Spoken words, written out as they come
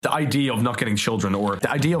the idea of not getting children or the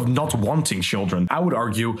idea of not wanting children. I would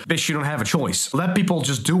argue, bitch, you don't have a choice. Let people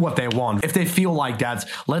just do what they want. If they feel like that,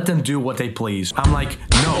 let them do what they please. I'm like,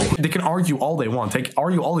 no. They can argue all they want. They can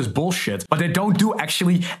argue all this bullshit, but they don't do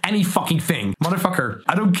actually any fucking thing. Motherfucker,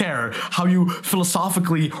 I don't care how you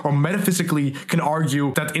philosophically or metaphysically can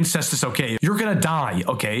argue that incest is okay. You're gonna die,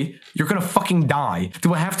 okay? You're gonna fucking die.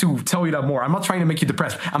 Do I have to tell you that more? I'm not trying to make you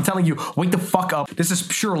depressed. I'm telling you, wake the fuck up. This is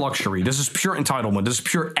pure luxury. This is pure entitlement. This is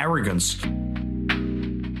pure arrogance.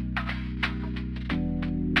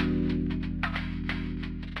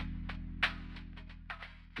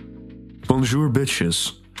 Bonjour,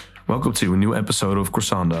 bitches. Welcome to a new episode of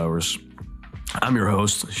Croissant Hours. I'm your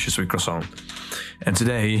host, Je suis Croissant. And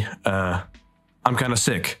today, I'm kind of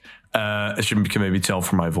sick. As you can maybe tell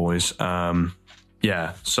from my voice. I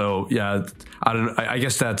guess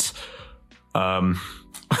that's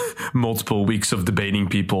multiple weeks of debating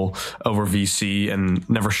people over VC and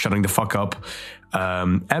never shutting the fuck up,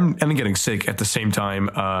 and getting sick at the same time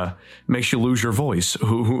makes you lose your voice.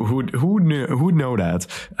 Who would know that?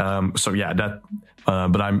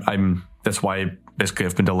 But I'm that's why basically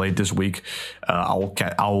I've been delayed this week.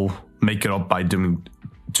 I'll make it up by doing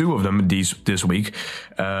two of them this week.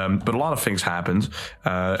 But a lot of things happened,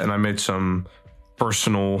 and I made some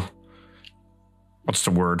personal,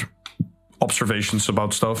 observations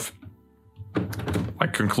about stuff,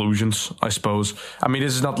 like conclusions, I suppose. I mean,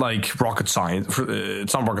 this is not like rocket science.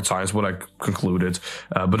 It's not rocket science what I concluded,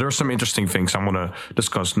 but there are some interesting things I want to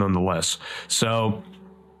discuss nonetheless. So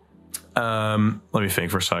let me think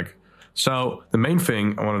for a sec. So the main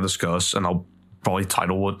thing I want to discuss, and I'll probably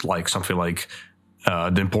title it like something like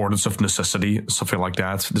the importance of necessity, something like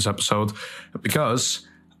that, this episode, because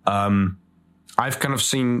I've kind of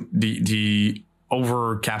seen the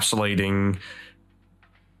over-encapsulating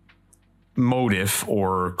motive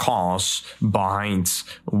or cause behind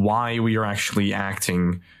why we are actually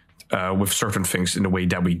acting with certain things in the way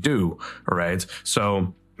that we do, right?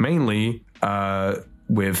 So mainly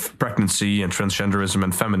with pregnancy and transgenderism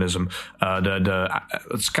and feminism,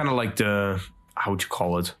 it's kind of like how would you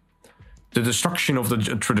call it? The destruction of the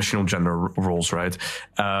traditional gender roles, right?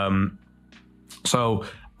 So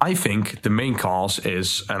I think the main cause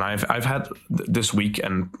is, and I've had this week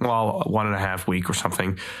and 1.5 weeks or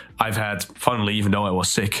something, I've had, funnily, even though I was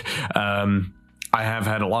sick, I have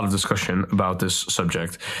had a lot of discussion about this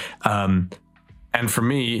subject. And for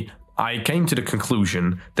me, I came to the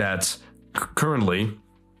conclusion that currently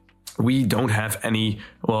we don't have any,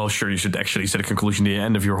 well, sure, you should actually say the conclusion at the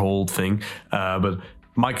end of your whole thing, but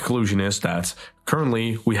my conclusion is that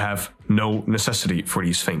currently we have no necessity for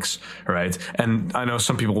these things, right? And I know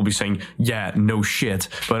some people will be saying, yeah, no shit,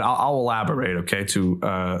 but I'll elaborate, okay,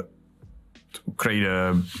 to create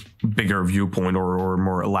a bigger viewpoint or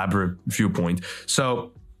more elaborate viewpoint.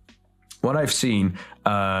 So what I've seen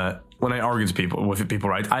when I argue with people,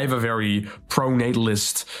 right, I have a very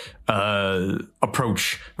pro-natalist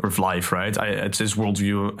approach with life, right? It's this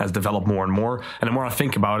worldview has developed more and more. And the more I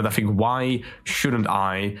think about it, I think, why shouldn't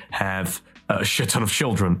I have a shit ton of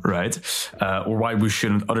children, right? Or why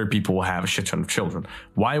shouldn't other people have a shit ton of children?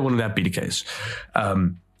 Why wouldn't that be the case?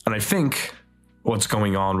 And I think what's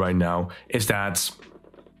going on right now is that,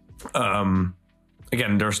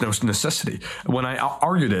 again, there's no necessity. When I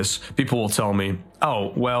argue this, people will tell me,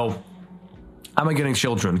 oh, well, I'm not getting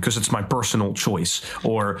children because it's my personal choice,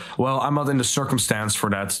 or, well, I'm not in the circumstance for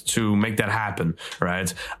that to make that happen,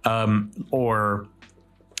 right? Or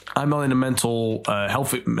I'm not in a mentally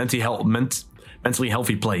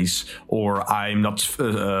healthy place, or I'm not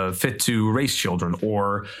fit to raise children,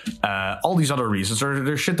 or all these other reasons, or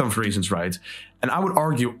there's shit ton of reasons, right? And I would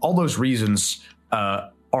argue all those reasons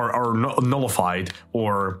are nullified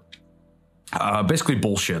or basically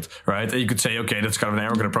bullshit, right? You could say, okay, that's kind of an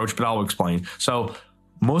arrogant approach, but I'll explain. So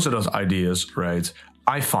most of those ideas, right,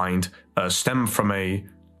 I find stem from a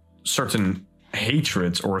certain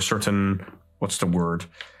hatred or a certain,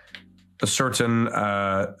 a certain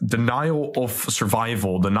denial of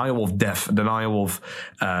survival, denial of death, denial of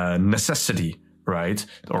necessity, right?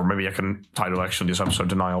 Or maybe I can title actually this episode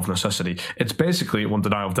Denial of Necessity. It's basically,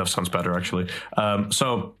 denial of death sounds better actually.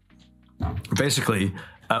 So basically,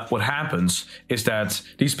 what happens is that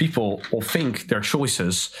these people will think their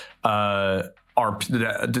choices are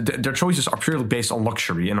purely based on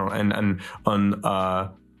luxury and on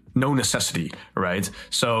no necessity, right?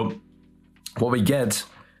 So what we get,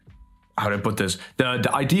 how do I put this? The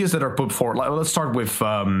ideas that are put forward. Let's start with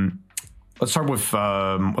let's start with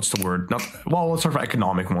what's the word? Let's start with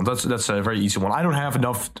economic one. That's a very easy one. I don't have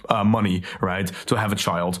enough money, right, to have a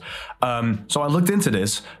child. So I looked into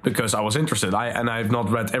this because I was interested. I've not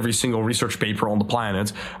read every single research paper on the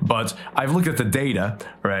planet, but I've looked at the data,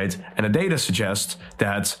 right, and the data suggests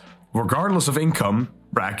that regardless of income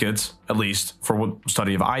bracket, at least for what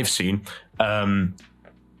study I've seen,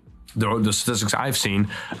 the statistics I've seen,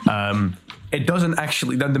 it doesn't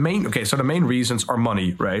actually. Then the main reasons are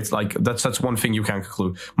money, right? Like that's one thing you can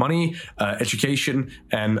conclude: money, education,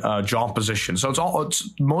 and job position. So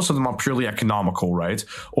most of them are purely economical, right?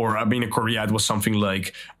 Or I mean, in Korea it was something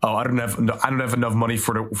like, oh, I don't have enough money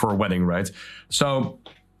for a wedding, right? So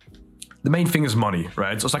the main thing is money,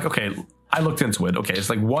 right? So it's like, okay, I looked into it. Okay, it's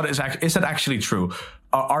like, what is that actually true?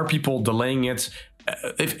 Are people delaying it?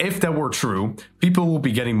 If that were true, people will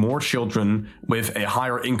be getting more children with a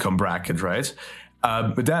higher income bracket, right?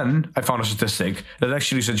 But then I found a statistic that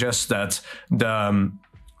actually suggests that the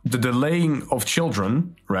delaying of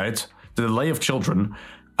children, right? The delay of children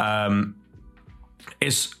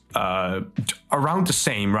is around the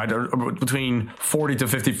same, right? Between 40 to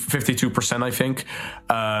 52%, I think.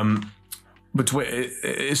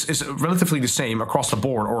 Is relatively the same across the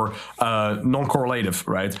board, or non-correlative,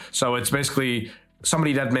 right? So it's basically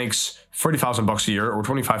somebody that makes $30,000 a year or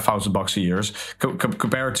 $25,000 a year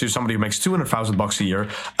compared to somebody who makes $200,000 a year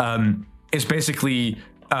is basically.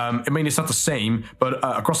 I mean, it's not the same, but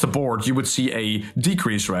across the board, you would see a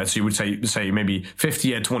decrease, right? So you would say maybe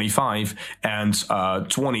 50 at 25 and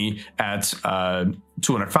 20 at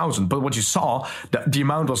 200,000. But what you saw, the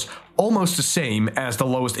amount was almost the same as the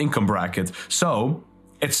lowest income bracket. So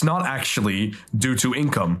it's not actually due to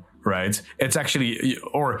income, right? It's actually,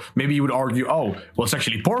 or maybe you would argue, oh, well, it's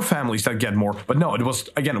actually poor families that get more. But no, it was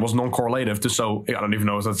non-correlative. So I don't even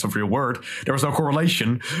know if that's a real word. There was no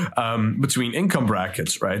correlation between income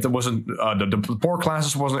brackets, right? There wasn't, the poor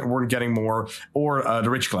classes weren't getting more, or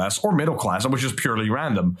the rich class, or middle class. It was just purely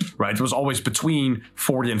random, right? It was always between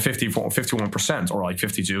 40 and 51%, or like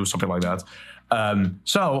 52, something like that.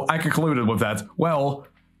 So I concluded with that, well,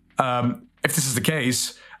 if this is the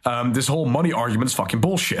case, this whole money argument is fucking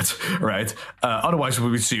bullshit, right? Otherwise, we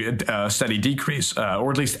would see a steady decrease, or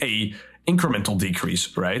at least a incremental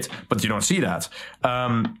decrease, right? But you don't see that.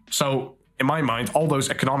 So, in my mind, all those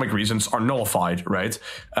economic reasons are nullified, right?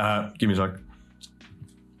 Give me a sec.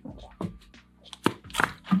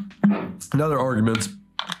 Another argument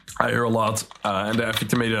I hear a lot, and I think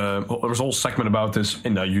there was a whole segment about this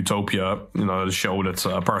in Utopia, the show that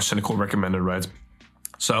Paracynical recommended, right?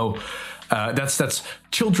 So that's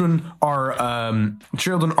children are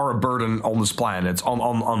a burden on this planet,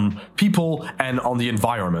 on people and on the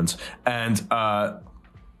environment. And I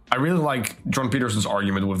really like Jordan Peterson's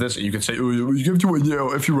argument with this. You could say, oh, you have to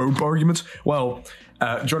have your own arguments. Well,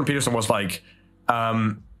 Jordan Peterson was like,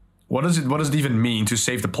 what does it even mean to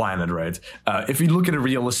save the planet, right? If you look at it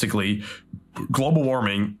realistically, global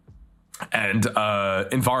warming and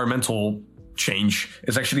environmental change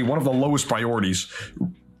is actually one of the lowest priorities,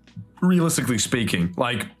 realistically speaking.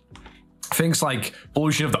 Like things like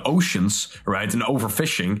pollution of the oceans, right, and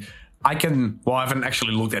overfishing. I haven't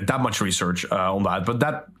actually looked at that much research on that, but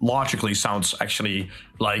that logically sounds actually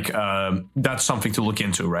like that's something to look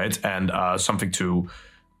into, right? And something to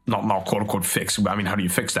not quote unquote fix. I mean, how do you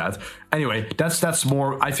fix that? Anyway, that's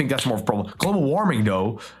more. I think that's more of a problem. Global warming,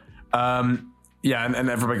 though. Yeah, and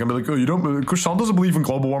everybody can be like, oh, you don't. Croissant doesn't believe in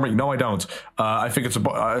global warming. No, I don't. I think it's a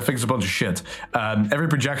bunch of shit. Every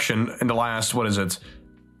projection in the last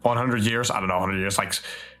 100 years? I don't know, 100 years. Like,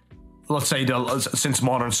 let's say since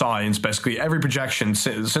modern science, basically every projection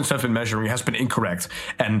since I've been measuring has been incorrect,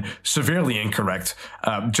 and severely incorrect.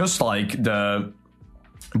 Just like the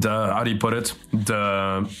how do you put it?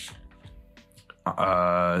 The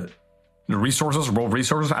resources, world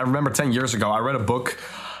resources. I remember 10 years ago, I read a book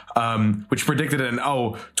which predicted in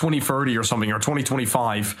 2030 or something, or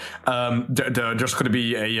 2025, there's going to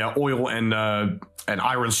be a oil and an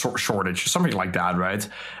iron shortage, something like that, right?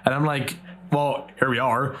 And I'm like, well, here we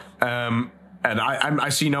are, and I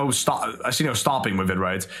see no stopping with it,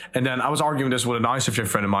 right? And then I was arguing this with an ISFJ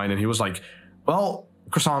friend of mine, and he was like, well,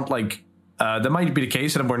 Croissant, like that might be the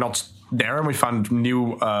case, and we're not there, and we found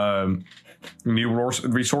new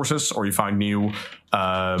resources, or you find new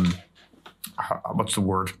what's the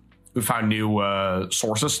word? We found new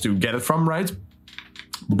sources to get it from, right?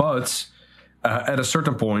 But at a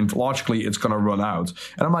certain point, logically, it's going to run out.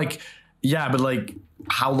 And I'm like, yeah, but like,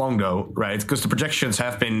 how long though, right? Because the projections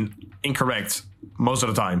have been incorrect most of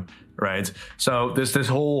the time, right? So there's this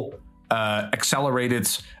whole accelerated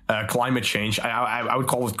climate change. I would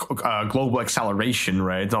call it global acceleration,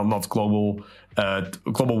 right? Not global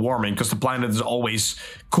warming, because the planet is always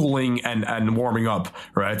cooling and warming up,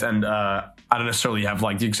 right? And I don't necessarily have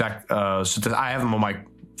like the exact statistics. I have them on my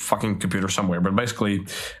fucking computer somewhere, but basically,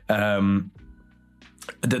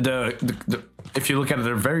 if you look at it,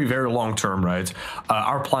 they're very, very long term, right?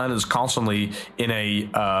 Our planet is constantly in a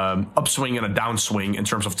upswing and a downswing in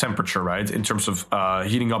terms of temperature, right? In terms of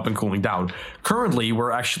heating up and cooling down. Currently,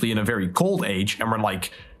 we're actually in a very cold age, and we're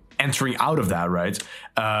like entering out of that, right?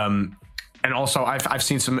 And also, I've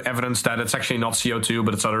seen some evidence that it's actually not CO2,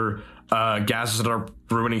 but it's other gases that are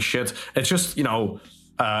ruining shit. It's just,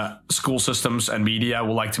 school systems and media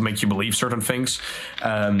will like to make you believe certain things,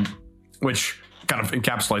 which kind of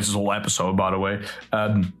encapsulates this whole episode, by the way.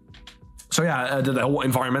 So yeah, the whole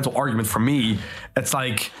environmental argument for me, it's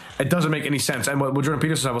like, it doesn't make any sense. And what Jordan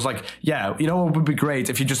Peterson said was like, yeah, it would be great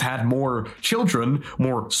if you just had more children,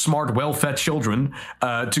 more smart, well-fed children,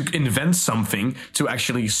 to invent something to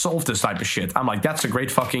actually solve this type of shit. I'm like, that's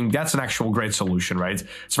an actual great solution, right?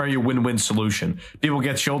 It's a very win-win solution. People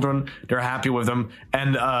get children, they're happy with them,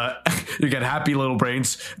 and you get happy little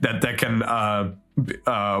brains that can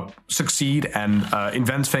succeed and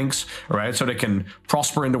invent things, right? So they can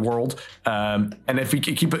prosper in the world. And if you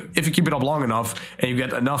keep it up long enough, and you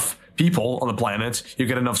get enough people on the planet, you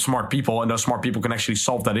get enough smart people, and those smart people can actually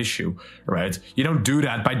solve that issue, right? You don't do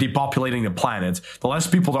that by depopulating the planet. The less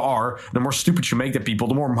people there are, the more stupid you make the people,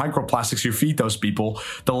 the more microplastics you feed those people,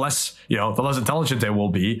 the less intelligent they will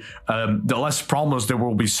be, the less problems there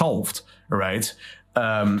will be solved, right?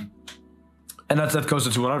 And that goes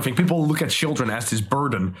into another thing. People look at children as this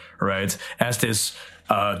burden, right? As this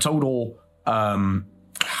total,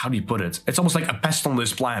 how do you put it? It's almost like a pest on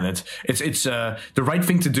this planet. It's the right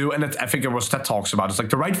thing to do, and I think it was TED Talks about it. It's like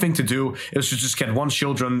the right thing to do is to just get one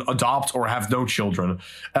children, adopt, or have no children. And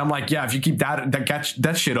I'm like, yeah, if you keep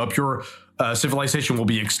that shit up, your civilization will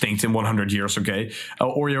be extinct in 100 years, okay?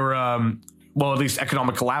 Or your, well, at least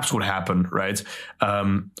economic collapse would happen, right?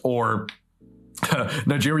 Or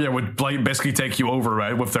Nigeria would basically take you over,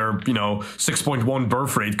 right, with their 6.1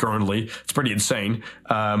 birth rate currently. It's pretty insane.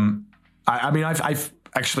 I've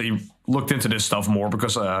actually looked into this stuff more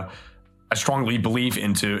because I strongly believe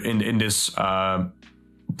in this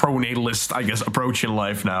pro-natalist, I guess, approach in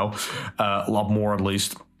life now, a lot more at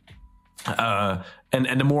least.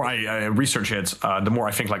 And the more I research it, the more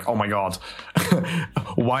I think like, oh my god,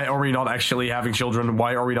 why are we not actually having children?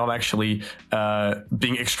 Why are we not actually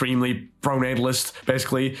being extremely pro-natalist?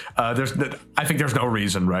 Basically, I think there's no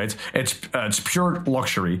reason, right? It's pure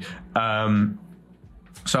luxury.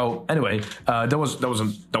 So anyway, that was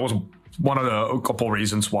one of the couple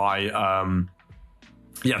reasons why.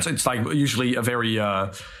 It's like usually a very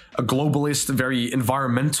a globalist, very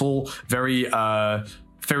environmental, very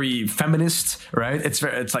feminist, right?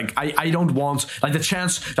 It's like I don't want like the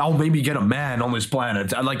chance that I'll maybe get a man on this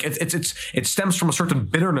planet. Like it stems from a certain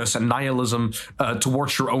bitterness and nihilism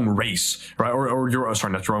towards your own race, right? Or your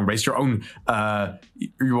not your own race, to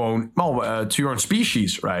your own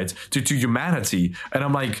species, right? To humanity. And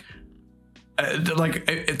I'm like.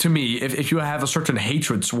 To me, if you have a certain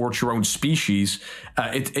hatred towards your own species,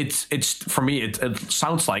 it's for me it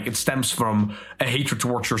sounds like it stems from a hatred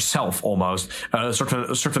towards yourself almost. A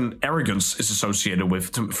certain arrogance is associated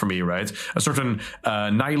with for me, right? A certain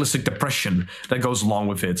nihilistic depression that goes along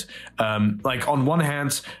with it. Like on one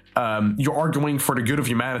hand, you're arguing for the good of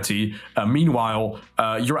humanity. Meanwhile,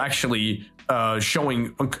 you're actually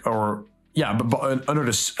showing but under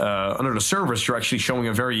the surface, you're actually showing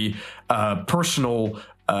a very personal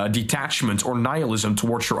detachment or nihilism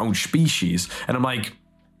towards your own species. And I'm like,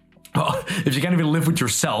 if you can't even live with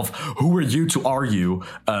yourself, who are you to argue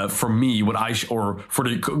for me what I or for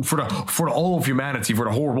the all of humanity, for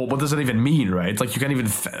the whole world? What does that even mean, right? Like you can't even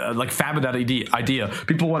fathom that idea.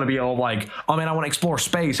 People want to be all like, oh man, I want to explore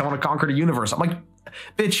space, I want to conquer the universe. I'm like,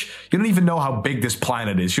 bitch, you don't even know how big this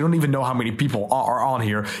planet is. You don't even know how many people are on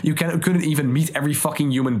here. You couldn't even meet every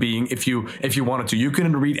fucking human being if you wanted to. You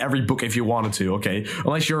couldn't read every book if you wanted to, okay?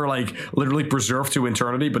 Unless you're like literally preserved to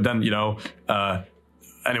eternity, but then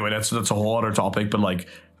anyway, that's a whole other topic. But like,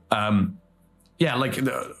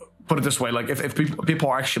 put it this way: like, if people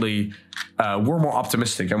are actually were more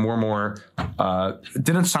optimistic and were more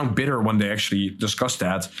didn't sound bitter when they actually discussed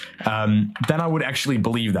that, then I would actually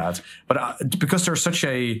believe that. But because there's such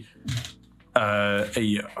a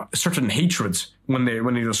certain hatred when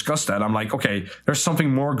they discuss that, I'm like, okay, there's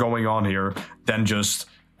something more going on here than just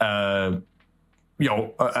what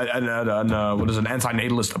is an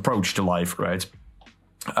anti-natalist approach to life, right?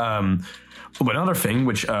 Another thing,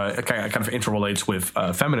 which kind of interrelates with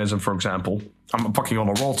feminism, for example. I'm fucking on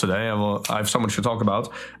a roll today. I have so much to talk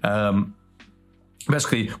about.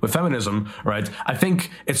 Basically, with feminism, right, I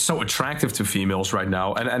think it's so attractive to females right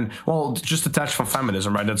now. And well, just detached from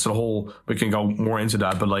feminism, right, that's the whole, we can go more into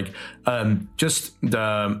that, but like, just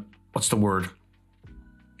the, what's the word?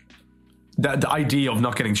 The idea of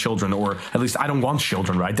not getting children, or at least I don't want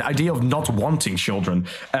children, right? The idea of not wanting children,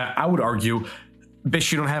 I would argue,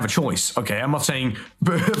 bitch, you don't have a choice, okay? I'm not saying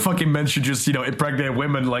fucking men should just, impregnate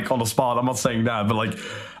women, like, on the spot. I'm not saying that, but, like,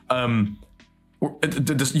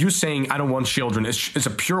 you saying I don't want children is a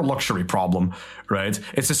pure luxury problem, right?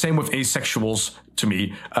 It's the same with asexuals to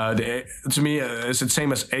me. It's the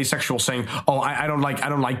same as asexual saying, "Oh, I don't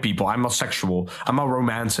like people. I'm not sexual. I'm not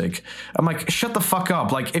romantic." I'm like, shut the fuck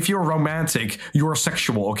up. Like, if you're romantic, you're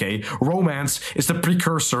sexual, okay? Romance is the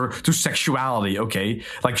precursor to sexuality, okay?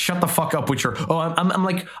 Like, shut the fuck up with your I'm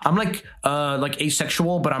like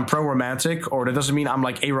asexual, but I'm pro-romantic, or that doesn't mean I'm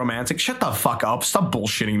like aromantic. Shut the fuck up. Stop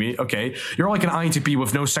bullshitting me, okay? You're like an INTP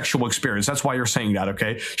with no sexual experience. That's why you're saying that,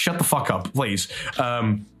 okay? Shut the fuck up, please.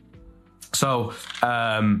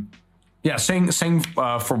 Saying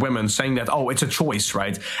for women, saying that, oh, it's a choice,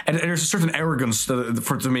 right? And there's a certain arrogance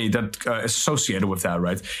to me that is associated with that,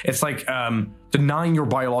 right? It's like denying your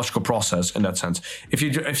biological process in that sense. If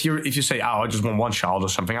you say, oh, I just want one child or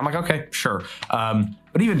something, I'm like, okay, sure.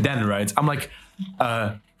 But even then, right? I'm like,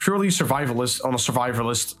 purely survivalist on a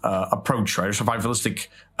survivalist approach, right? A survivalistic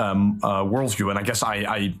worldview, and I guess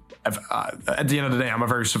I at the end of the day, I have a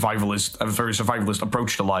very survivalist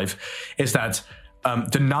approach to life. Is that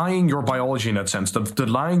denying your biology in that sense,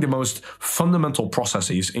 denying the most fundamental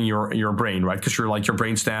processes in your brain, right? Because you're like your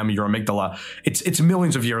brainstem, your amygdala, it's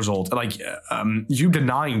millions of years old. Like you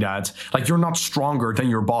denying that, like you're not stronger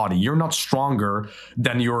than your body, you're not stronger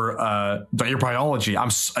than your biology.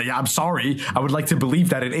 I'm sorry, I would like to believe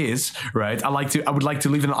that it is, right? I would like to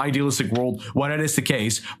live in an idealistic world when it is the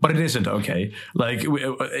case, but it isn't, okay? Like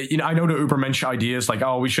I know the Ubermensch idea is like,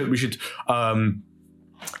 oh, we should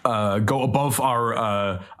go above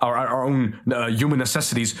our own human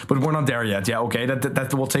necessities, but we're not there yet. Yeah, okay,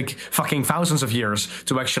 that will take fucking thousands of years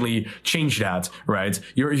to actually change that, right?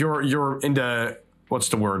 You're in the, what's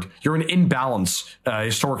the word? You're in imbalance,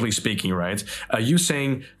 historically speaking, right? You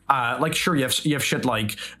saying, like, sure, you have shit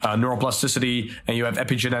like neuroplasticity and you have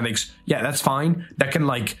epigenetics. Yeah, that's fine. That can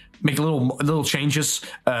like make little changes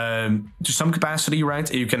to some capacity,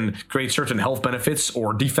 right? You can create certain health benefits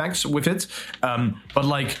or defects with it. But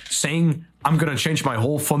like saying, I'm going to change my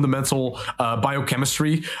whole fundamental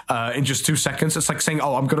biochemistry in just 2 seconds. It's like saying,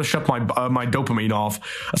 oh, I'm going to shut my dopamine off.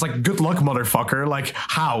 It's like, good luck, motherfucker. Like,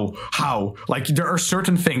 how? Like, there are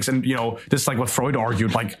certain things, and, this is like what Freud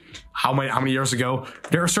argued, like, how many years ago?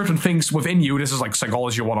 There are certain things within you, this is like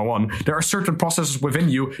psychology 101, there are certain processes within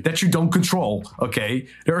you that you don't control, okay?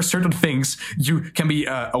 There are certain things you can be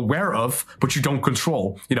aware of, but you don't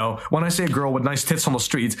control. When I see a girl with nice tits on the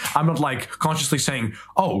street, I'm not like consciously saying,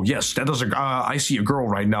 oh, yes, that is I see a girl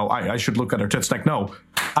right now, I should look at her tits. Like, no,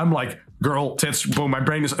 I'm like, girl, tits, boom, my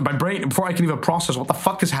brain, before I can even process what the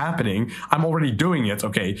fuck is happening, I'm already doing it,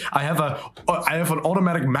 okay? I have an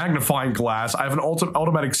automatic magnifying glass, I have an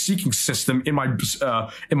automatic seeking system in my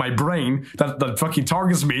brain that fucking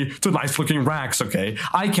targets me to nice looking racks, okay?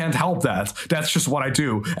 I can't help that. That's just what I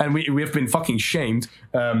do. And we have been fucking shamed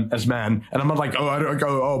as men. And I'm not like,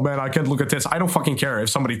 oh man, I can't look at tits. I don't fucking care if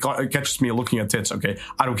somebody catches me looking at tits, okay?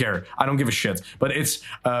 I don't care. I don't give a shit. But it's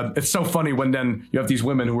so funny when then you have these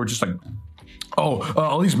women who are just like,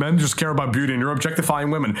 all these men just care about beauty and you're objectifying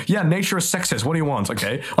women. Yeah, nature is sexist. What do you want,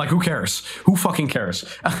 okay? Like, who cares? Who fucking cares?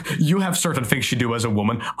 You have certain things you do as a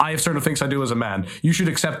woman. I have certain things I do as a man. You should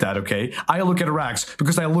accept that, okay? I look at racks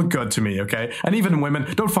because they look good to me, okay? And even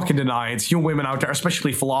women, don't fucking deny it. You women out there,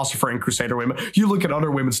 especially philosopher and crusader women, you look at other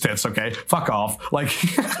women's tits, okay? Fuck off. Like...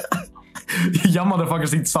 Y'all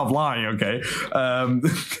motherfuckers need to stop lying, okay?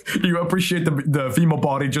 You appreciate the female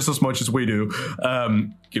body just as much as we do.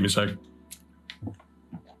 Give me a sec.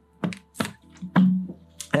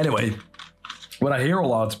 Anyway, what I hear a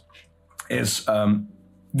lot is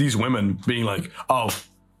these women being like, oh,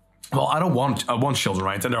 well, I want children,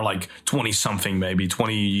 right? And they're like 20 something, maybe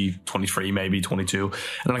 20, 23, maybe 22. And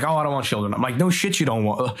they're like, oh, I don't want children. I'm like, no shit, you don't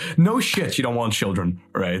want children,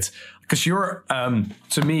 right? Because you're,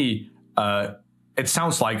 to me, it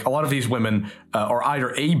sounds like a lot of these women are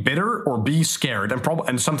either A, bitter, or B, scared,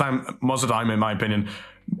 and sometimes, most of the time, in my opinion,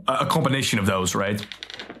 a combination of those, right?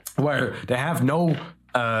 Where they have no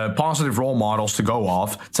positive role models to go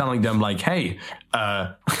off, telling them like, hey,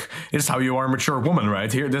 this is how you are a mature woman,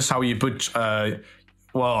 right? Here, this is how you put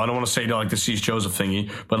well, I don't want to say like the C.S. Joseph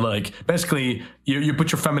thingy, but like basically you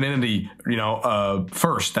put your femininity,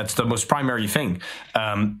 first. That's the most primary thing.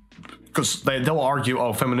 Because they'll argue,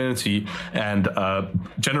 oh, femininity and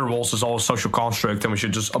gender roles is all a social construct and we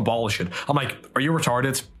should just abolish it. I'm like, are you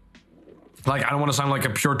retarded? Like, I don't want to sound like a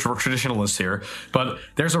pure traditionalist here, but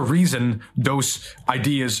there's a reason those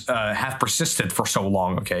ideas have persisted for so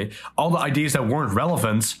long, okay? All the ideas that weren't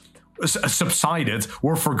relevant subsided,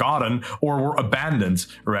 were forgotten, or were abandoned,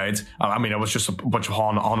 right? I mean, it was just a bunch of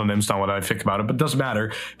homonyms now when I think about it, but it doesn't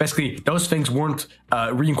matter. Basically, those things weren't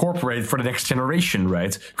reincorporated for the next generation,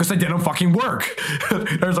 right? Because they didn't fucking work.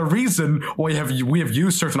 There's a reason why we have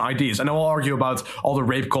used certain ideas. And I'll argue about all the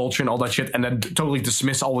rape culture and all that shit and then totally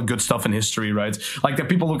dismiss all the good stuff in history, right? Like that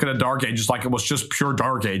people look at the Dark Ages like it was just pure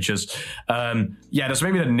Dark Ages. Yeah, that's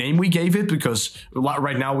maybe the name we gave it, because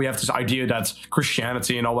right now we have this idea that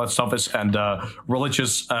Christianity and all that stuff is, and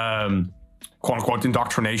religious quote unquote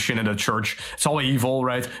indoctrination in the church, it's all evil,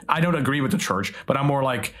 right? I don't agree with the church, but I'm more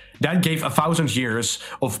like, that gave 1,000 years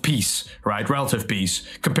of peace, right? Relative peace,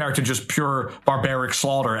 compared to just pure barbaric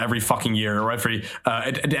slaughter every fucking year, or every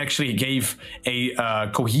it actually gave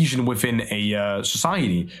a cohesion within a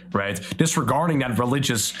society, right? Disregarding that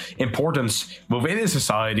religious importance within a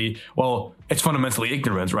society, well, it's fundamentally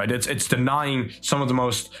ignorant, right? It's denying some of the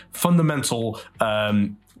most fundamental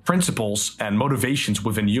principles and motivations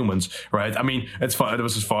within humans, right? I mean, it's fun. There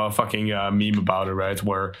was this fucking meme about it, right?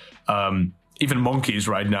 Where even monkeys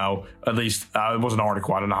right now, at least it was an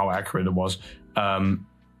article, I don't know how accurate it was.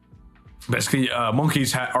 Basically,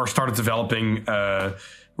 monkeys are started developing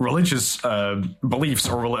religious beliefs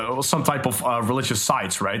or some type of religious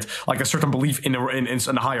sites, right? Like a certain belief in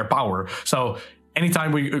a higher power. So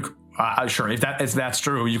anytime we sure, if that's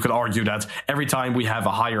true, you could argue that every time we have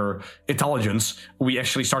a higher intelligence, we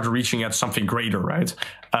actually start reaching at something greater, right?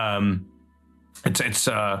 It's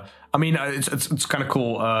kind of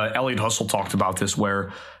cool. Elliot Hustle talked about this,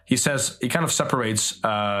 where he says he kind of separates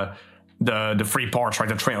the three parts, right?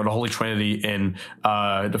 The Holy Trinity in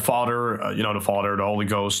the Father, the Father, the Holy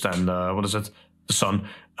Ghost, and what is it? The Son.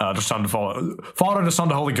 The Son, the Father, the Son,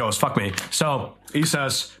 the Holy Ghost. Fuck me. So he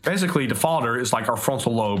says basically the Father is like our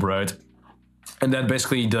frontal lobe, right? And then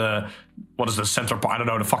basically the center part? I don't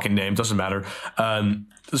know the fucking name. Doesn't matter. The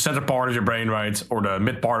center part of your brain, right, or the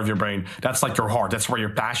mid part of your brain, that's like your heart. That's where your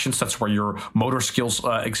passions, that's where your motor skills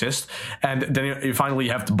exist. And then you finally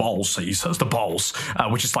have the balls. He says the balls,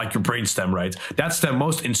 which is like your brainstem, right? That's the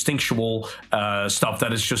most instinctual stuff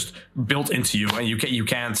that is just built into you, and you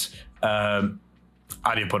can't.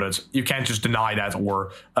 How do you put it? You can't just deny that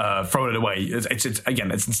or throw it away. It's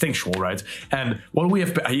instinctual, right? And what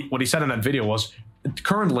he said in that video was,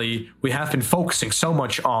 currently we have been focusing so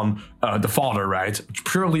much on the Father, right?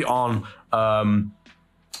 Purely on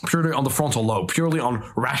the frontal lobe, purely on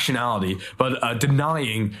rationality, but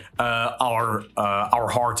denying our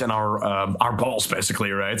heart and our balls,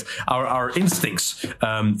 basically, right? Our instincts.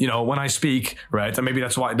 When I speak, right, and maybe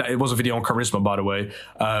that's why it was a video on charisma, by the way.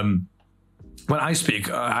 When I speak,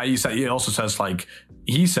 he also says I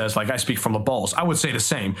speak from the balls. I would say the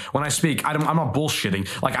same. When I speak, I'm not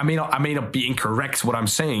bullshitting. Like I may not be incorrect what I'm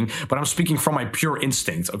saying, but I'm speaking from my pure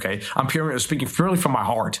instinct. Okay, I'm speaking purely from my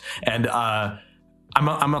heart, and I'm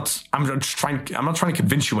not trying to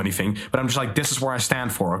convince you anything, but I'm just like, this is where I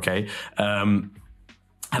stand for. Okay.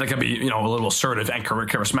 And it can be, a little assertive and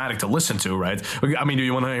charismatic to listen to, right? I mean, do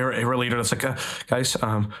you want to hear a leader that's like, guys,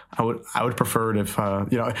 I would prefer it if,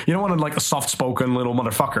 you don't want like a soft-spoken little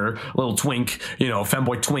motherfucker, little twink,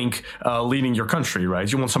 femboy twink, leading your country, right?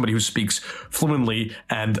 You want somebody who speaks fluently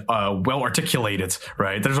and well-articulated,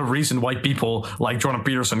 right? There's a reason why people like Jordan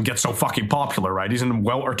Peterson get so fucking popular, right? He's a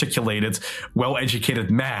well-articulated, well-educated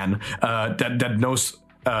man that knows...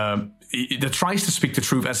 that tries to speak the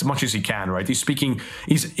truth as much as he can, right?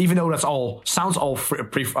 Even though that's all sounds all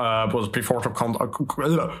prefrontal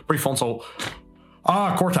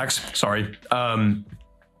cortex. Sorry,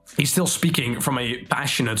 he's still speaking from a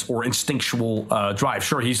passionate or instinctual drive.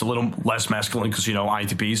 Sure, he's a little less masculine because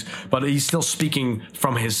INTPs, but he's still speaking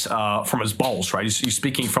from his balls, right? He's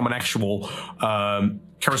speaking from an actual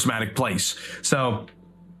charismatic place,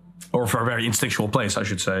 or for a very instinctual place, I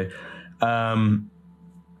should say.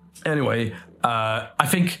 Anyway, I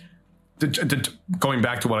think going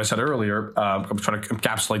back to what I said earlier, I'm trying to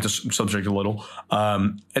encapsulate this subject a little.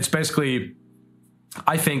 It's basically,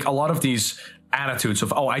 I think a lot of these attitudes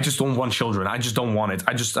of, I just don't want children, I just don't want it,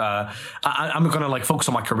 I'm going to like focus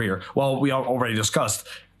on my career. Well, we already discussed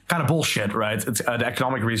kind of bullshit, right? It's the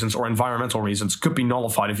economic reasons or environmental reasons could be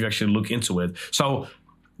nullified if you actually look into it. So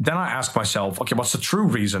then I ask myself, okay, what's the true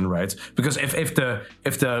reason, right? Because if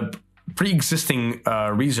the pre-existing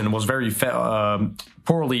reason was very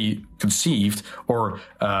poorly conceived or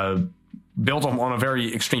built on a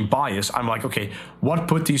very extreme bias, I'm like, okay, what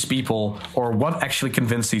put these people, or what actually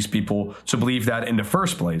convinced these people to believe that in the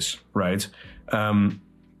first place, right? And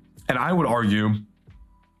I would argue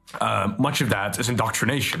much of that is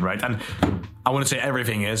indoctrination, right? And I wouldn't say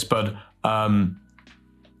everything is, but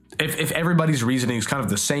if everybody's reasoning is kind of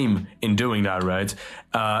the same in doing that, right?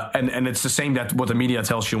 And it's the same that what the media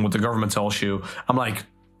tells you and what the government tells you, I'm like,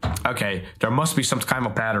 okay, there must be some kind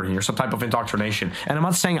of pattern here, some type of indoctrination. And I'm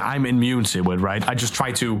not saying I'm immune to it, right? I just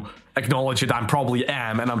try to acknowledge it. I probably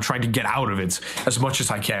am, and I'm trying to get out of it as much as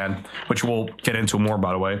I can, which we'll get into more,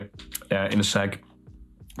 by the way, in a sec.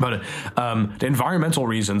 But the environmental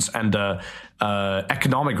reasons and the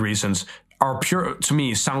economic reasons are pure, to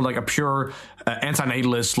me, sound like a pure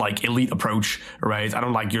anti-natalist, like elite approach, right? I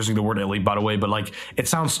don't like using the word elite, by the way, but like it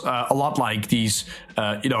sounds a lot like these,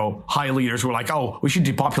 high leaders who are like, oh, we should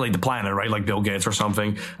depopulate the planet, right? Like Bill Gates or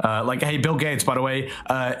something. Like, hey, Bill Gates, by the way,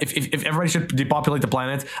 if everybody should depopulate the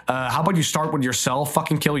planet, how about you start with yourself?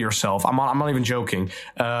 Fucking kill yourself. I'm not even joking.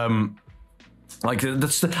 Like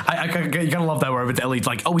that's you gotta love that word with elite.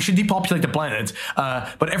 Like, oh, we should depopulate the planet,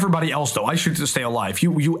 but everybody else though, I should stay alive.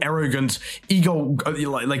 You arrogant ego,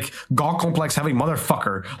 like God complex having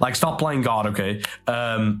motherfucker. Like, stop playing God, okay?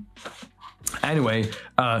 Anyway,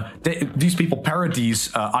 these people parrot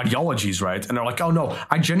these ideologies, right? And they're like, oh no,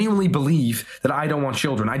 I genuinely believe that I don't want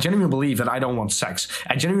children. I genuinely believe that I don't want sex.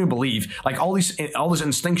 I genuinely believe, like, all this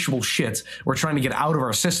instinctual shit we're trying to get out of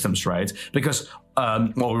our systems, right? Because,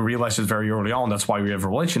 we realized it very early on, that's why we have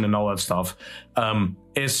religion and all that stuff,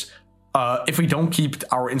 if we don't keep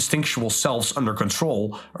our instinctual selves under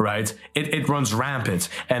control, right, it runs rampant.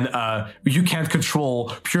 And you can't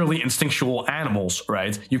control purely instinctual animals,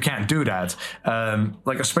 right? You can't do that.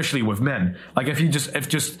 Like, especially with men. Like,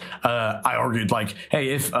 I argued, like, hey,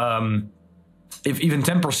 if even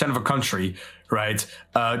 10% of a country, right,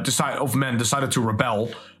 decided to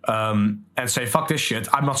rebel and say, fuck this shit,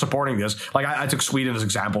 I'm not supporting this. Like, I took Sweden as an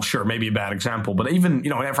example, sure, maybe a bad example, but even,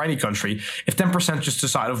 for any country, if 10% just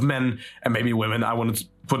decide, of men and maybe women, I wouldn't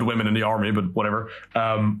put women in the army, but whatever,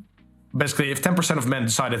 basically, if 10% of men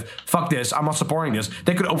decided, fuck this, I'm not supporting this,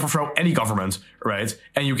 they could overthrow any government, right?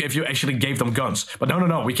 And if you actually gave them guns. But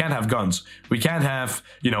no, we can't have guns. We can't have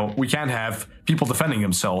people defending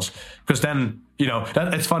themselves. Because then,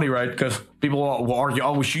 it's funny, right? Because people will argue,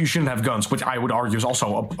 oh, you shouldn't have guns, which I would argue is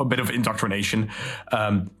also a bit of indoctrination.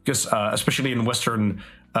 Because especially in Western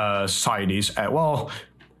societies,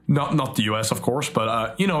 not the US, of course,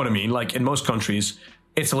 but you know what I mean? Like, in most countries,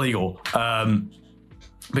 it's illegal.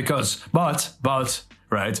 But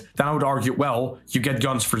right, then I would argue, well, you get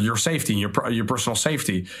guns for your safety, your personal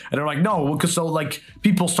safety, and they're like, no, because so, like,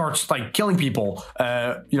 people start, like, killing people,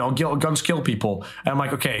 guns kill people, and I'm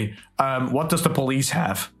like, okay, what does the police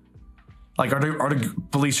have? Like, are the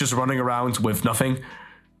police just running around with nothing?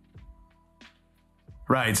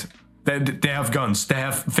 Right. They have guns. They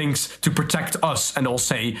have things to protect us, and they'll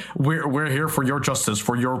say, "We're here for your justice,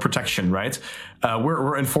 for your protection." Right?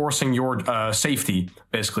 We're enforcing your safety,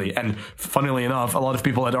 basically. And funnily enough, a lot of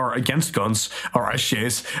people that are against guns are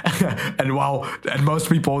SJs, and most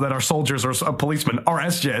people that are soldiers or policemen are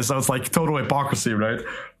SJs. So it's like total hypocrisy, right?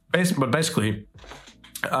 But basically,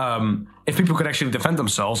 if people could actually defend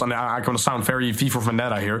themselves, and I'm going to sound very V for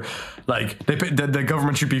Vendetta here, like the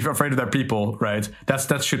government should be afraid of their people, right?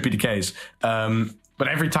 That should be the case. But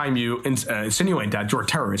every time you insinuate that, you're a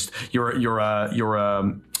terrorist. You're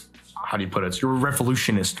how do you put it? You're a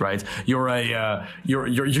revolutionist, right?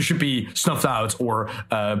 You should be snuffed out or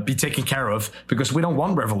be taken care of, because we don't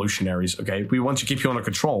want revolutionaries. Okay, we want to keep you under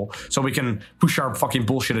control so we can push our fucking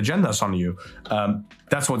bullshit agendas on you.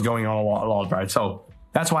 That's what's going on a lot, right? So.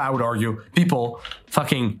 That's why I would argue, people,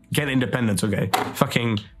 fucking get independence, okay?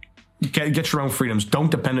 Fucking get your own freedoms.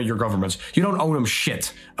 Don't depend on your governments. You don't owe them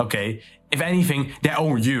shit, okay? If anything, they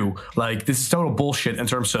owe you. Like, this is total bullshit in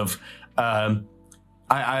terms of... I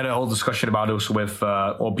had a whole discussion about this with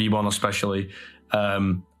B1 especially.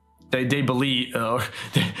 They believe...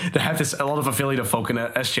 they have this... A lot of affiliate folk and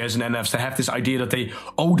SJs and NFs, they have this idea that they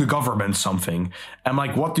owe the government something. I'm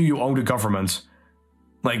like, what do you owe the government?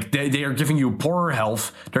 Like, they are giving you poorer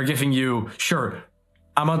health. They're giving you, sure,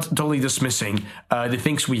 I'm not totally dismissing the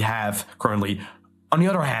things we have currently. On the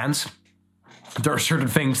other hand, there are certain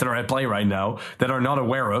things that are at play right now that are not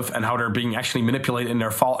aware of, and how they're being actually manipulated in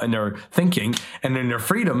their thinking and in their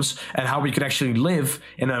freedoms, and how we could actually live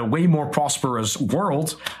in a way more prosperous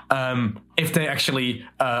world if they actually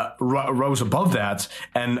rose above that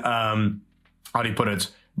and, how do you put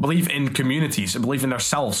it? believe in communities and believe in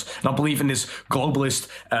themselves, not believe in this globalist,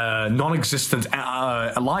 non-existent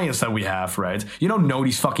alliance that we have, right? You don't know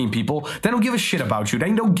these fucking people. They don't give a shit about you.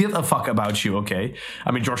 They don't give a fuck about you, okay?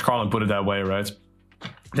 I mean, George Carlin put it that way, right?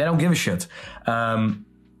 They don't give a shit.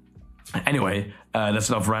 Anyway, that's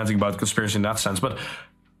enough ranting about conspiracy in that sense. But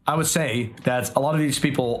I would say that a lot of these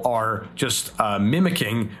people are just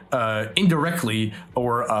mimicking indirectly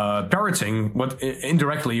or parroting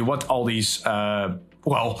indirectly what all these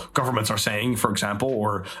governments are saying, for example,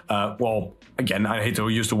 or again, I hate to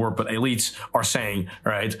use the word, but elites are saying,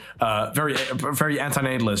 right? Very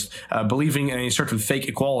anti-natalist, believing in a certain fake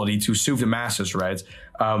equality to soothe the masses, right?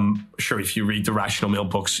 Sure, if you read the Rational Male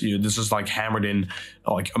books, this is like hammered in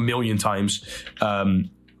like a million times.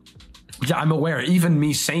 Yeah, I'm aware. Even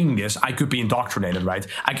me saying this, I could be indoctrinated, right?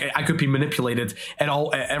 I could be manipulated at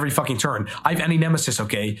every fucking turn. I have any nemesis,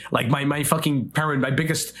 okay? Like my fucking parent, my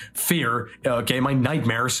biggest fear, okay, my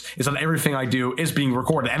nightmares is that everything I do is being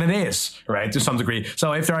recorded, and it is, right, to some degree.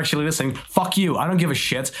 So if they're actually listening, fuck you. I don't give a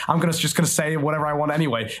shit. I'm just gonna say whatever I want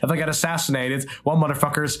anyway. If I get assassinated, well,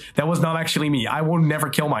 motherfuckers, that was not actually me. I will never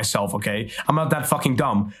kill myself, okay? I'm not that fucking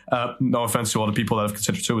dumb. No offense to all the people that have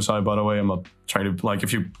considered suicide, by the way. I'm not trying to, like,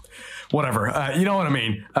 if you... Whatever, you know what I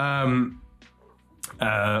mean.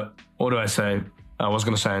 What do I say? I was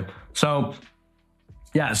gonna say. So,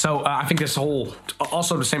 yeah. So I think this whole,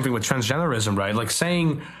 also the same thing with transgenderism, right? Like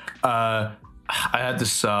saying, I had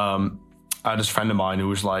this friend of mine who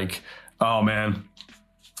was like, "Oh man,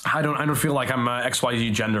 I don't feel like I'm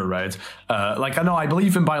XYZ gender, right? Like I know I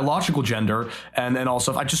believe in biological gender, and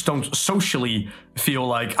also I just don't socially feel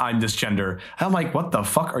like I'm this gender." And I'm like, what the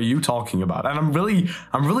fuck are you talking about? And I'm really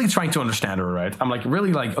trying to understand her, right? I'm like,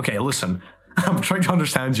 really, like, okay, listen, I'm trying to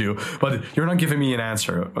understand you, but you're not giving me an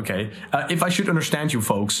answer, okay? If I should understand you,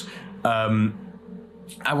 folks,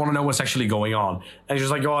 I want to know what's actually going on. And she's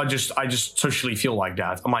like, oh, I just socially feel like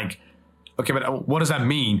that. I'm like, okay, but what does that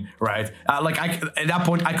mean, right? At that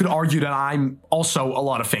point, I could argue that I'm also a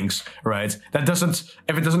lot of things, right?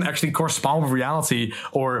 If it doesn't actually correspond with reality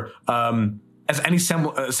or as any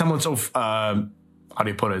semblance of, how do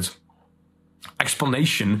you put it?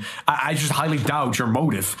 Explanation, I just highly doubt your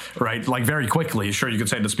motive, right? Like very quickly. Sure, you could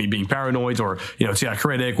say that's me being paranoid or,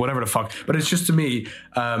 critic, whatever the fuck. But it's just, to me,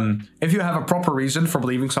 if you have a proper reason for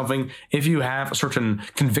believing something, if you have a certain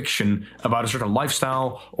conviction about a certain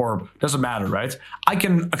lifestyle, or doesn't matter, right? I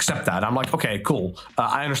can accept that. I'm like, okay, cool.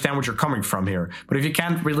 I understand what you're coming from here. But if you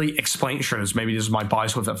can't really explain, sure, maybe this is my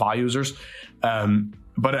bias with FI users.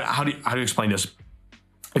 But how do you explain this?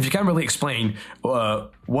 If you can't really explain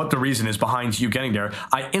what the reason is behind you getting there,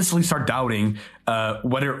 I instantly start doubting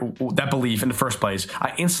whether that belief in the first place.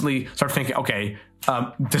 I instantly start thinking, okay,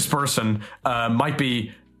 this person might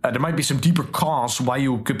be, there might be some deeper cause why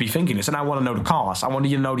you could be thinking this, and I want to know the cause. I want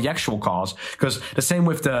to know the actual cause, because the same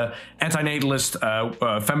with the anti-natalist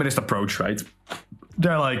feminist approach, right?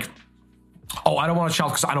 They're like, oh, I don't want a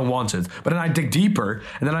child because I don't want it. But then I dig deeper,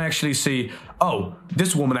 and then I actually see, oh,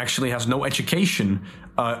 this woman actually has no education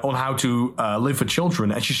on how to live with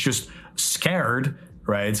children, and she's just scared,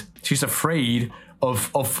 right? She's afraid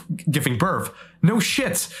of giving birth. No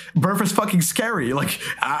shit, birth is fucking scary. Like,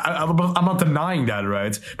 I'm not denying that,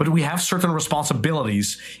 right? But we have certain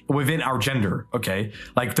responsibilities within our gender, okay?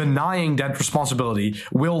 Like, denying that responsibility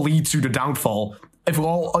will lead to the downfall. If we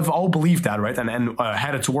all believe that, right, and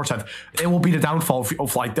headed towards that, it will be the downfall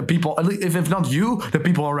of like the people, if not you, the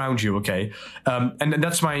people around you, okay? And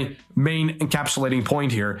that's my main encapsulating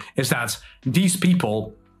point here, is that these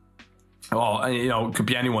people, well, it could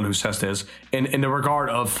be anyone who says this, in the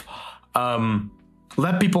regard of,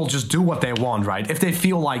 let people just do what they want, right? If they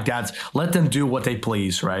feel like that, let them do what they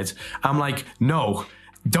please, right? I'm like, no.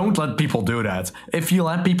 Don't let people do that. If you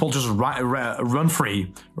let people just run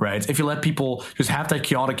free, right? If you let people just have their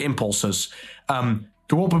chaotic impulses,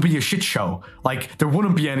 there won't be a shit show. Like, there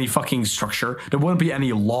wouldn't be any fucking structure. There wouldn't be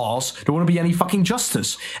any laws. There wouldn't be any fucking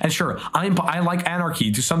justice. And sure, I like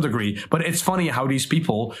anarchy to some degree, but it's funny how these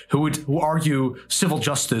people who argue civil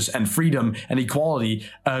justice and freedom and equality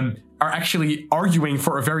are actually arguing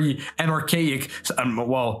for a very anarchaic,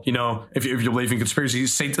 if you believe in conspiracy,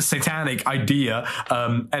 satanic idea,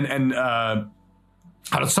 and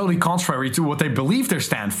it's totally contrary to what they believe they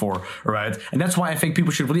stand for, right? And that's why I think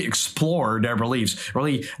people should really explore their beliefs,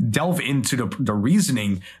 really delve into the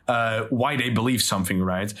reasoning why they believe something,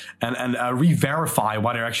 right? And re-verify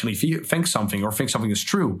why they actually think something or think something is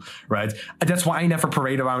true, right? And that's why I never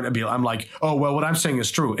parade around and I'm like, oh, well, what I'm saying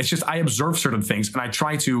is true. It's just I observe certain things and I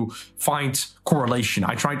try to find correlation.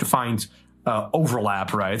 I try to find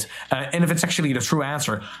overlap, right? And if it's actually the true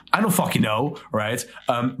answer, I don't fucking know, right?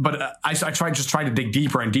 But I try to dig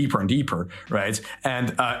deeper and deeper and deeper, right?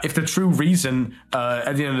 And if the true reason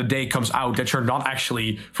at the end of the day comes out that you're not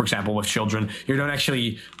actually, for example, with children, you don't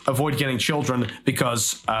actually avoid getting children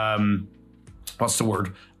because what's the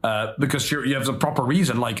word? Because you have a proper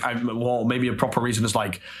reason, maybe a proper reason is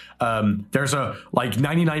there's a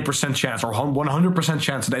 99% chance or 100%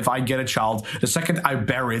 chance that if I get a child, the second I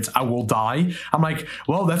bear it, I will die. I'm like,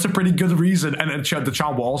 well, that's a pretty good reason, and the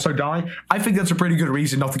child will also die. I think that's a pretty good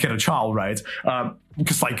reason not to get a child, right?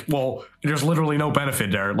 Because there's literally no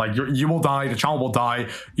benefit there. You will die, the child will die,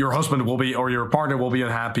 your husband will be, or your partner will be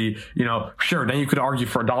unhappy. Sure, then you could argue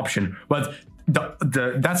for adoption, but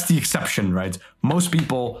that's the exception, right? Most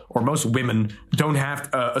people or most women don't have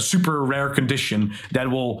a super rare condition that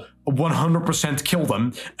will 100% kill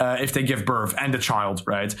them if they give birth and a child,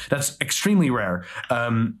 right? That's extremely rare.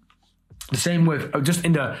 The same with just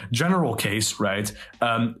in the general case, right?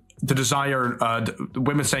 The desire,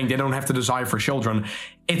 women saying they don't have to desire for children,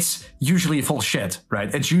 it's usually full shit,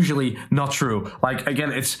 right? It's usually not true.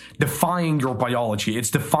 Again, it's defying your biology.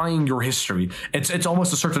 It's defying your history. It's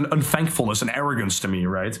almost a certain unthankfulness and arrogance to me,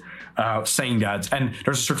 right? Saying that. And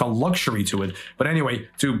there's a certain luxury to it. But anyway,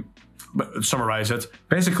 to summarize it,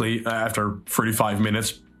 basically, after 35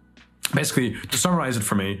 minutes, to summarize it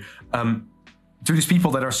for me, to these people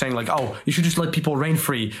that are saying oh, you should just let people reign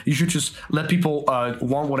free. You should just let people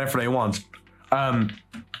want whatever they want.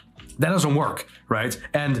 That doesn't work, right?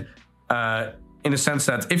 And in the sense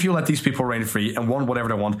that if you let these people reign free and want whatever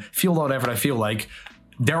they want, feel whatever they feel like,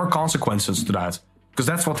 there are consequences to that. Because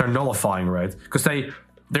that's what they're nullifying, right? Because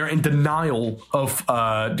they're in denial of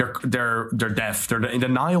their death. They're in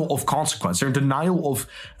denial of consequence. They're in denial of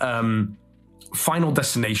final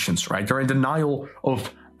destinations, right? They're in denial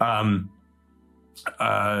of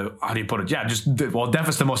how do you put it? Yeah, death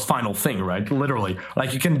is the most final thing, right? Literally.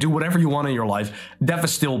 You can do whatever you want in your life. Death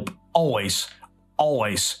is still always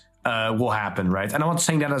will happen, right? And I'm not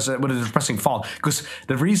saying that with a depressing thought, because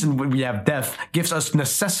the reason we have death gives us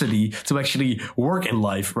necessity to actually work in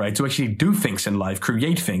life, right? To actually do things in life,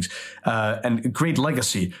 create things, and create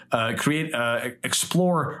legacy,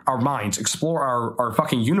 explore our minds, explore our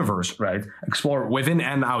fucking universe, right? Explore within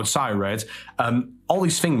and outside, right? All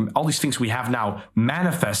these things we have now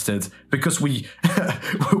manifested because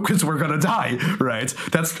because we're gonna die, right?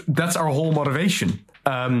 That's our whole motivation.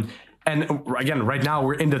 And again, right now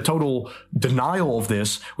we're in the total denial of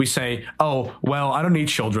this. We say, oh, well, I don't need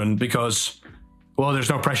children because, well, there's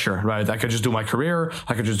no pressure, right? I could just do my career.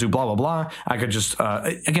 I could just do blah, blah, blah. I could just,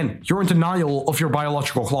 again, you're in denial of your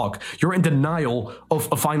biological clock. You're in denial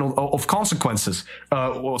of consequences.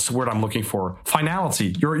 What's the word I'm looking for?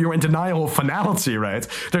 Finality. You're in denial of finality, right?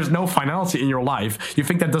 There's no finality in your life. You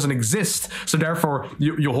think that doesn't exist. So therefore,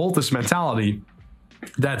 you hold this mentality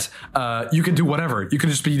that you can do whatever. You can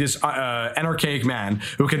just be this anarchic man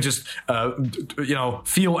who can just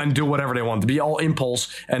feel and do whatever they want, to be all impulse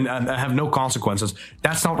and have no consequences.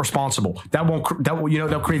 That's not responsible.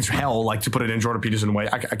 That creates hell. To put it in Jordan Peterson way.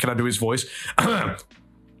 I cannot do his voice.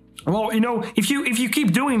 Well, if you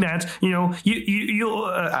keep doing that, you'll.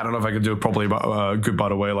 I don't know if I can do it properly. Good, by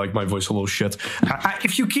the way, my voice a little shit.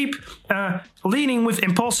 If you keep leaning with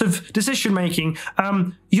impulsive decision making,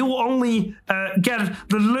 you'll only get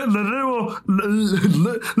the literal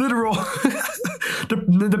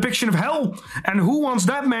the depiction of hell. And who wants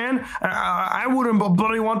that, man? I wouldn't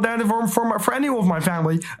bloody want that for any of my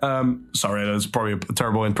family. Sorry, that's probably a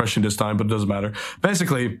terrible impression this time, but it doesn't matter.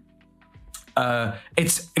 Basically.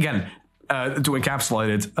 It's again to encapsulate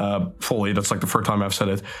it fully. That's the third time I've said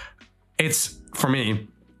it. It's for me.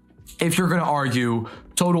 If you're going to argue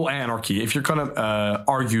total anarchy, if you're going to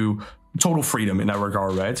argue total freedom in that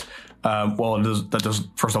regard, right?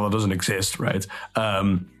 First of all, it doesn't exist, right?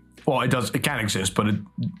 Well, it does. It can exist, but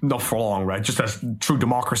not for long, right? Just as true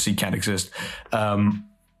democracy can exist.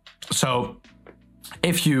 So,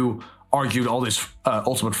 if you argue all this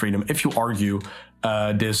ultimate freedom, if you argue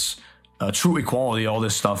this. True equality, all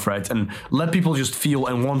this stuff, right? And let people just feel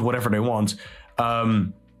and want whatever they want.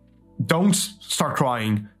 Don't start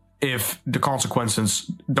crying if the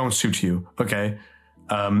consequences don't suit you, okay?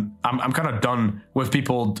 I'm kind of done with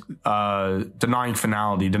people denying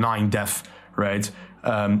finality, denying death, right?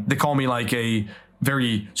 They call me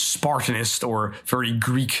very Spartanist or very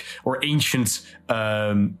Greek or ancient,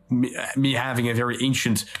 me having a very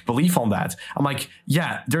ancient belief on that. I'm like,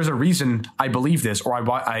 yeah, there's a reason I believe this, or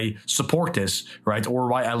why I support this, right? Or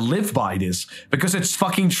why I live by this, because it's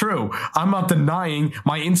fucking true. I'm not denying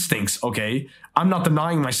my instincts, okay? I'm not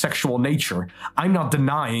denying my sexual nature. I'm not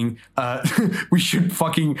denying we should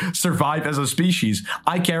fucking survive as a species.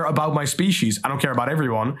 I care about my species. I don't care about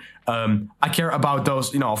everyone. I care about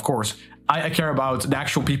those, of course. I care about the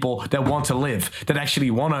actual people that want to live, that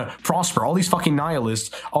actually want to prosper. All these fucking nihilists,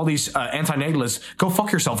 all these anti-natalists, go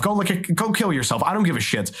fuck yourself. Go kill yourself. I don't give a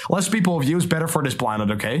shit. Less people of you is better for this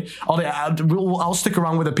planet, okay? I'll stick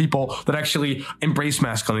around with the people that actually embrace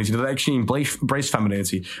masculinity, that actually embrace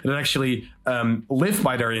femininity, that actually live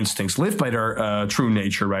by their instincts, live by their true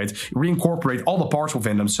nature, right? Reincorporate all the parts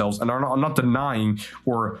within themselves and are not denying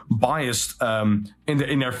or biased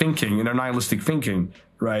in their thinking, in their nihilistic thinking,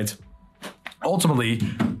 right? Ultimately,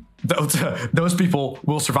 those people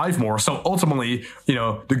will survive more. So ultimately,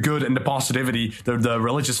 the good and the positivity, the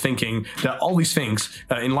religious thinking, all these things,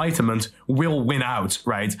 enlightenment will win out,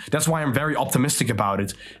 right? That's why I'm very optimistic about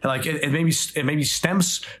it. Like it maybe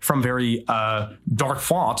stems from very dark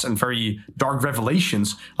thoughts and very dark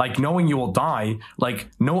revelations, like knowing you will die.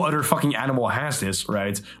 Like no other fucking animal has this,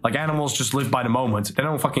 right? Like animals just live by the moment. They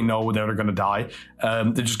don't fucking know whether they're gonna die.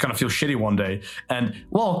 They're just gonna feel shitty one day. And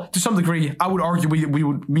well, to some degree, I would argue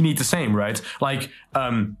we need the same, right? Like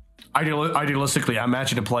idealistically,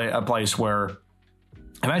 imagine a place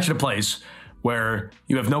where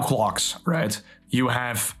you have no clocks, right? You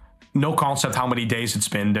have no concept how many days it's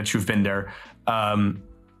been that you've been there.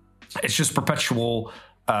 It's just perpetual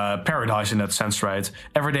paradise in that sense, right?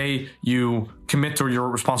 Every day you commit to your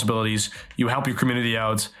responsibilities, you help your community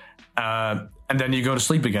out, and then you go to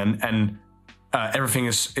sleep again, and everything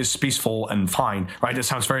is peaceful and fine, right? It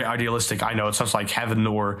sounds very idealistic. I know it sounds like heaven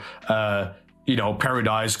or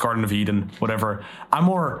paradise, Garden of Eden, whatever. I'm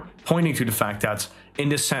more pointing to the fact that in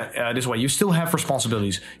this way, you still have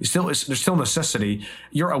responsibilities. There's still necessity.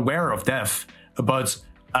 You're aware of death, but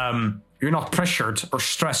you're not pressured or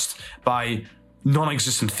stressed by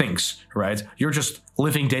non-existent things, right? You're just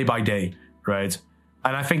living day by day, right?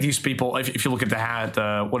 And I think these people, if you look at the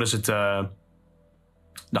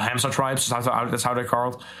Hamza tribes, that's how they're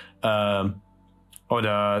called.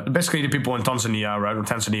 Or basically the people in Tanzania, right? Or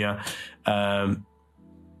Tanzania.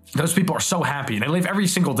 Those people are so happy. They live every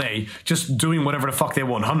single day just doing whatever the fuck they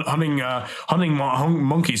want, hunting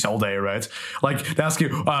monkeys all day, right? Like they ask you,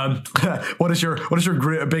 what is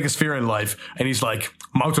your biggest fear in life? And he's like,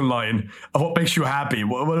 mountain lion. What makes you happy?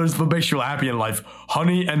 What makes you happy in life?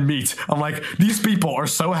 Honey and meat. I'm like, these people are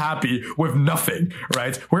so happy with nothing,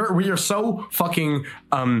 right? We are so fucking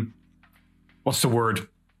what's the word?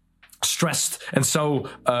 Stressed and so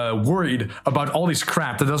worried about all this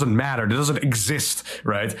crap that doesn't matter, that doesn't exist,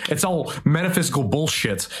 right? It's all metaphysical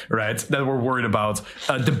bullshit, right? That we're worried about.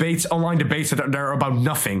 Online debates that are about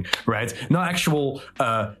nothing, right? Not actual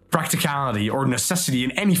practicality or necessity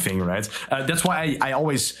in anything, right? That's why I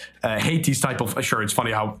always hate these type of. Sure, it's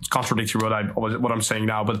funny how it's contradictory what I'm saying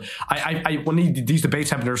now, but I when these debates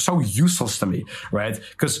happen, they're so useless to me, right?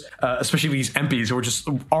 Because especially these MPs who are just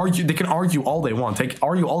argue, they can argue all they want, they can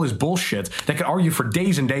argue all this bullshit, they can argue for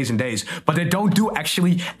days and days and days, but they don't do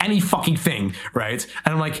actually any fucking thing, right?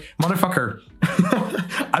 And I'm like, motherfucker.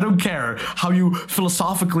 I don't care how you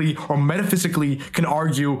philosophically or metaphysically can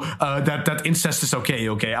argue that incest is okay.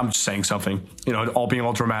 I'm just saying something, all being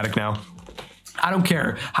all dramatic now. I don't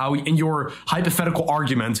care how in your hypothetical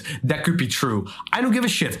argument that could be true. I don't give a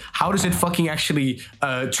shit. How does it fucking actually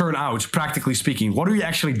turn out, practically speaking? What are you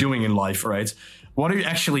actually doing in life, right? What are you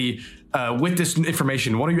actually, with this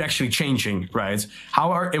information, what are you actually changing, right?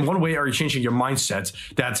 In what way are you changing your mindset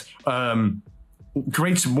that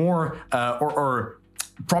creates more or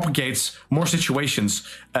propagates more situations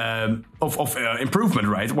of improvement,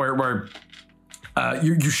 right? Where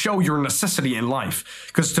you show your necessity in life.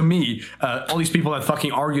 Because to me, all these people that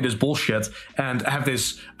fucking argue this bullshit and have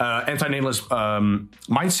this anti-natalist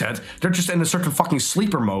mindset, they're just in a certain fucking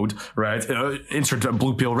sleeper mode, right? Insert a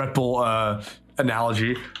blue pill, red pill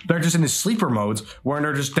analogy. They're just in this sleeper mode where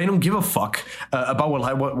they don't give a fuck about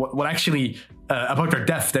what actually about their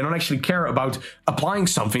death. They don't actually care about applying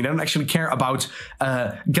something. They don't actually care about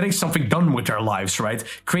getting something done with their lives, right?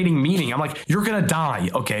 Creating meaning. I'm like, you're gonna die,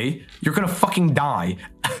 okay? You're gonna fucking die.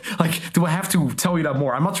 Like, do I have to tell you that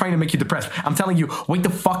more? I'm not trying to make you depressed. I'm telling you, wake the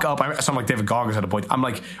fuck up. I sound like David Goggins at a point. I'm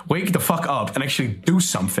like, wake the fuck up and actually do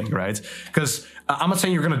something, right? Because I'm not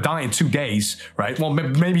saying you're gonna die in 2 days, right? Well,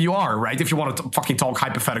 maybe you are, right? If you want to fucking talk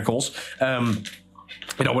hypotheticals.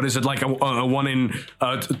 what is it, like a 1 in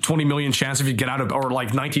 20 million chance if you get out of, or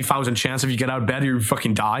like 90,000 chance if you get out of bed, you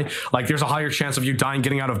fucking die. Like there's a higher chance of you dying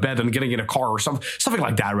getting out of bed than getting in a car or something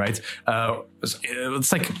like that, right?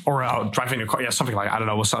 It's like, or driving a car, yeah, something like, I don't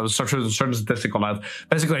know, certain statistic on that.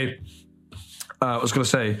 Basically, I was going to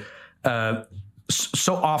say,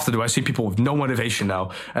 so often do I see people with no motivation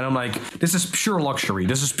now, and I'm like, this is pure luxury,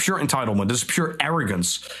 this is pure entitlement, this is pure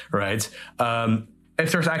arrogance, right?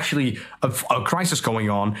 If there's actually a crisis going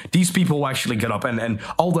on, these people will actually get up, and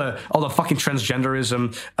all the fucking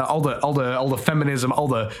transgenderism, all the feminism, all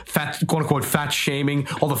the fat, quote unquote fat shaming,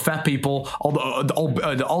 all the fat people, all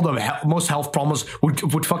the most health problems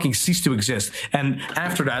would fucking cease to exist. And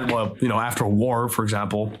after that, well, after a war, for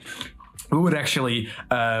example, we would actually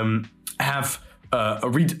have I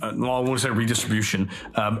won't say redistribution.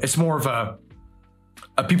 It's more of a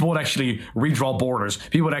people would actually redraw borders.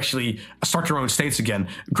 People would actually start their own states again.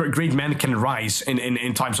 Great men can rise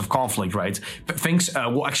in times of conflict, right? But things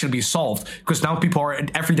will actually be solved because now people are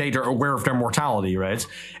every day they're aware of their mortality, right?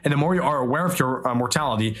 And the more you are aware of your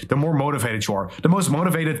mortality, the more motivated you are. The most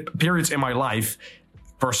motivated periods in my life,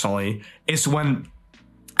 personally, is when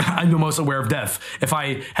I'm the most aware of death.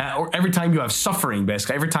 Or every time you have suffering,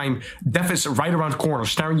 basically, every time death is right around the corner,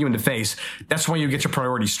 staring you in the face, that's when you get your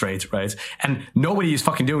priorities straight, right? And nobody is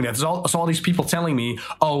fucking doing that. There's all these people telling me,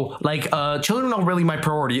 children are really my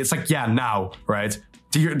priority. It's like, yeah, now, right?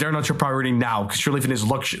 They're not your priority now because you're living this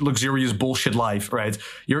luxurious bullshit life, right?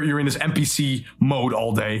 You're in this NPC mode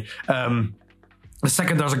all day. The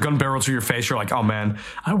second there's a gun barrel to your face, you're like, oh man,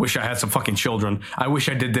 I wish I had some fucking children. I wish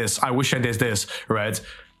I did this. I wish I did this, right?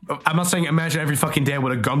 I'm not saying imagine every fucking day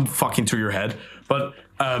with a gun fucking to your head, but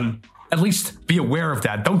at least be aware of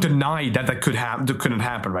that. Don't deny that couldn't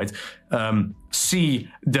happen, right? See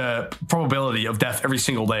the probability of death every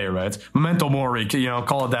single day, right? Memento mori,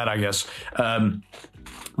 call it that, I guess.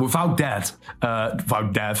 Without that,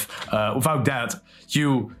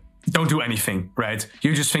 you don't do anything, right?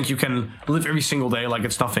 You just think you can live every single day like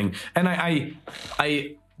it's nothing. And I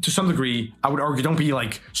to some degree, I would argue, don't be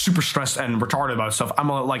like super stressed and retarded about stuff. I'm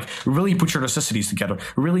like, really put your necessities together.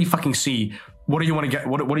 Really fucking see what do you want to get.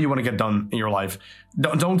 What do you want to get done in your life?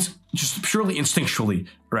 Don't just purely instinctually,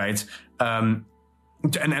 right? And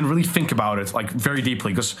really think about it like very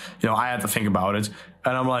deeply, because I had to think about it,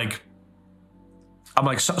 and I'm like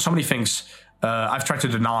so many things I've tried to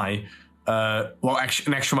deny.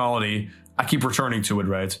 In actuality, I keep returning to it,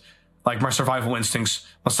 right? Like my survival instincts,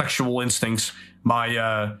 my sexual instincts,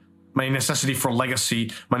 my necessity for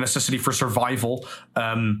legacy, my necessity for survival.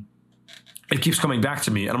 It keeps coming back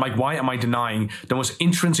to me, and I'm like, why am I denying the most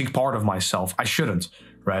intrinsic part of myself? I shouldn't,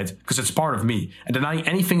 right? Because it's part of me. And denying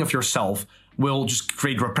anything of yourself will just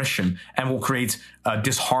create repression and will create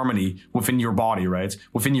disharmony within your body, right?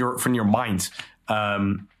 Within your mind. I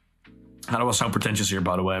don't want to sound pretentious here,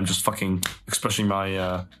 by the way. I'm just fucking expressing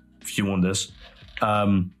my view on this.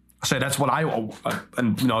 So that's what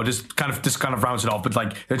this kind of rounds it off. But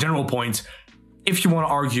like the general point, if you want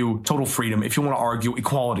to argue total freedom, if you want to argue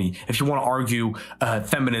equality, if you want to argue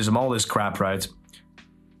feminism, all this crap, right?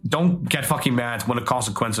 Don't get fucking mad when the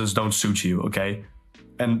consequences don't suit you, okay?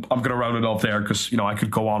 And I'm gonna round it off there because I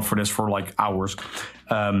could go on for this for like hours.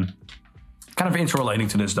 Kind of interrelating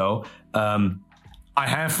to this though. I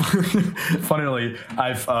have, funnily,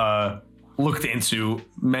 I've looked into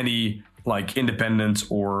many like independent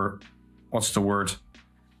or what's the word?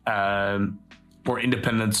 Or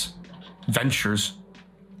independent ventures.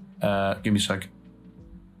 Give me a sec.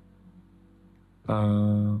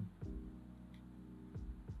 I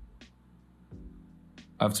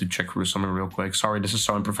have to check through something real quick. Sorry, this is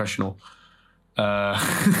so unprofessional.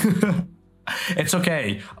 It's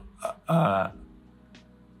okay.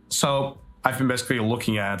 So I've been basically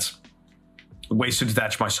looking at ways to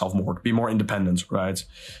detach myself more, to be more independent, right?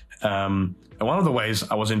 And one of the ways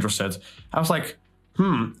I was interested, I was like,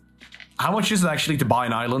 how much is it actually to buy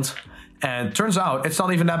an island? And turns out it's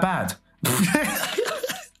not even that bad.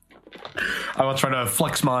 I was trying to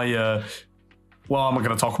flex my, well, I'm not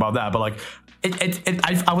going to talk about that, but like,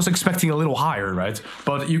 I was expecting a little higher, right?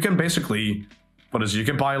 But you can basically, you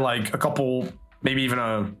can buy like a couple, maybe even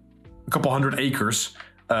a couple 100 acres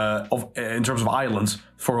in terms of islands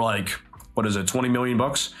for like, 20 million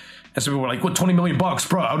bucks? And so people were like, what, 20 million bucks,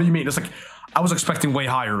 bro? How do you mean? It's like, I was expecting way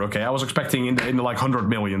higher, okay? I was expecting in the like 100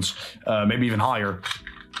 millions, maybe even higher.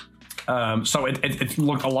 So it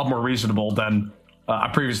looked a lot more reasonable than I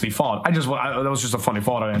previously thought. That was just a funny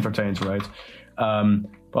thought I entertained, right?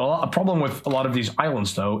 But a problem with a lot of these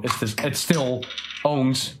islands, though, is it's still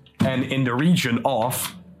owned and in the region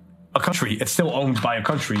of a country. It's still owned by a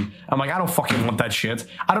country. I'm like, I don't fucking want that shit.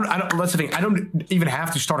 I don't. That's the thing. I don't even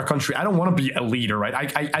have to start a country. I don't want to be a leader, right?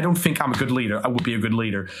 I don't think I'm a good leader. I would be a good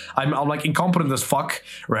leader. I'm like incompetent as fuck,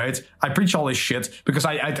 right? I preach all this shit because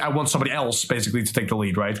I want somebody else basically to take the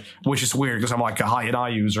lead, right? Which is weird because I'm like a high and I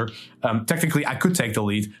user. Technically, I could take the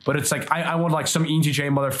lead, but it's like I want like some ENTJ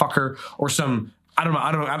motherfucker or some. I don't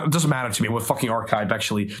know. It doesn't matter to me what fucking archetype,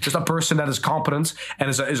 actually. Just a person that is competent and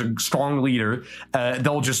is a strong leader.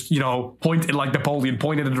 They'll just, point like Napoleon,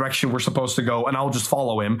 point in the direction we're supposed to go, and I'll just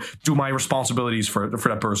follow him, do my responsibilities for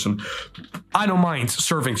that person. I don't mind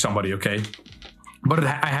serving somebody, okay? But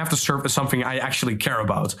I have to serve something I actually care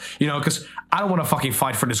about, because I don't want to fucking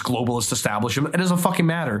fight for this globalist establishment. It doesn't fucking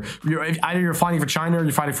matter. Either you're fighting for China or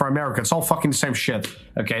you're fighting for America. It's all fucking the same shit,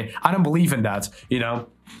 okay? I don't believe in that,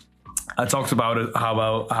 I talked about it,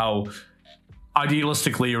 how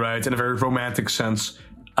idealistically, right, in a very romantic sense,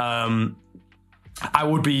 I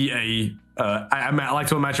would be I like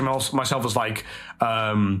to imagine myself as like,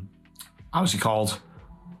 how's he called?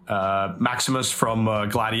 Maximus from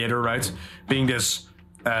Gladiator, right? Being this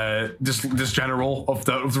general of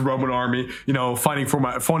the Roman army, fighting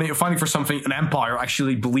for something an empire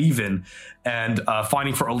actually believe in, and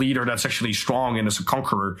fighting for a leader that's actually strong and is a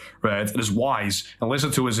conqueror, right? And is wise and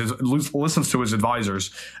listens to his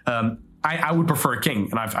advisors. I would prefer a king,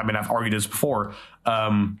 and I've argued this before.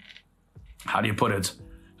 How do you put it?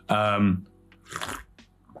 Let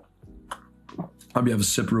me have a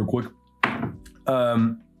sip real quick.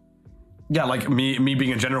 Yeah, like me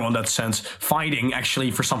being a general in that sense, fighting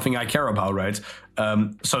actually for something I care about, right?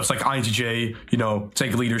 So it's like INTJ,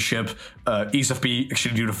 take leadership, ESFP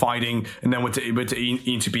actually do the fighting, and then with the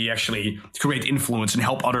ENTP actually create influence and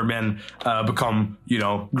help other men become,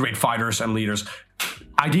 great fighters and leaders.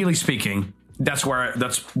 Ideally speaking, that's where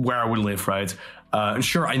I would live, right? And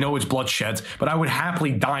sure, I know it's bloodshed, but I would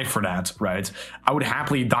happily die for that, right? I would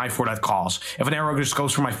happily die for that cause. If an arrow just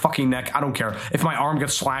goes through my fucking neck, I don't care. If my arm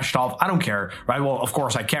gets slashed off, I don't care, right? Well, of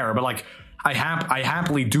course I care, but like, I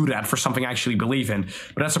happily do that for something I actually believe in.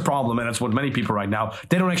 But that's a problem, and that's what many people right now,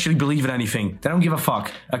 they don't actually believe in anything. They don't give a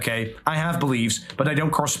fuck, okay? I have beliefs, but they don't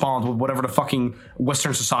correspond with whatever the fucking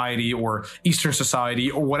Western society or Eastern society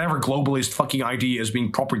or whatever globalist fucking idea is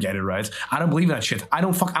being propagated, right? I don't believe in that shit. I'm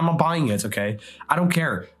not buying it, okay? I don't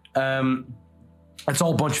care. It's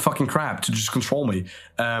all a bunch of fucking crap to just control me.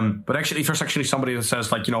 But actually, if there's actually somebody that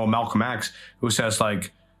says, like, Malcolm X, who says,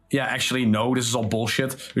 like, yeah, actually, no, this is all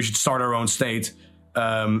bullshit. We should start our own state.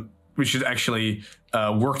 We should actually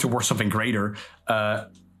work towards something greater.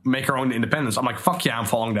 Make our own independence. I'm like, fuck yeah, I'm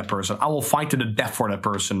following that person. I will fight to the death for that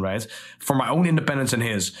person, right? For my own independence and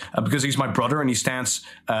his. Because he's my brother and he stands...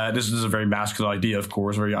 This is a very masculine idea, of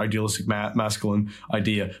course. Very idealistic masculine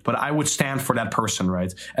idea. But I would stand for that person,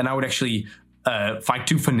 right? And I would actually... fight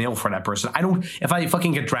tooth and nail for that person. If I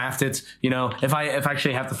fucking get drafted, if I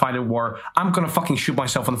actually have to fight a war, I'm gonna fucking shoot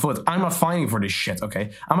myself in the foot. I'm not fighting for this shit,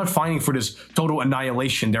 okay? I'm not fighting for this total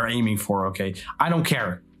annihilation they're aiming for, okay? I don't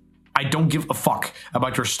care. I don't give a fuck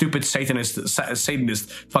about your stupid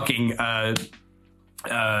Satanist fucking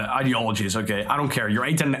ideologies, okay? I don't care. Your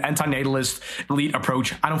anti-natalist elite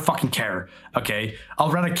approach, I don't fucking care, okay?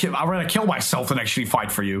 I'll rather kill myself than actually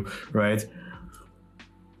fight for you, right?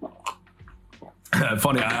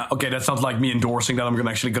 Funny, okay, that sounds like me endorsing that I'm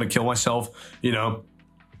actually gonna kill myself,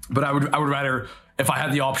 But I would rather, if I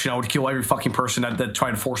had the option, I would kill every fucking person that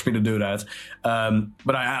tried to force me to do that.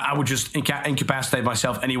 But I would just incapacitate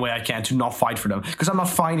myself any way I can to not fight for them, because I'm not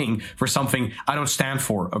fighting for something I don't stand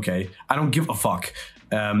for. Okay, I don't give a fuck,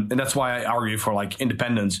 and that's why I argue for like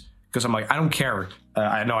independence. Because I'm like, I don't care.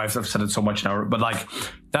 I know I've said it so much now, but like,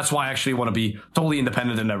 that's why I actually want to be totally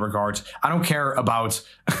independent in that regard. I don't care about,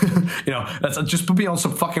 that's just put me on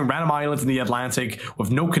some fucking random island in the Atlantic with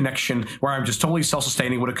no connection, where I'm just totally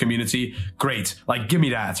self-sustaining with a community. Great. Like, give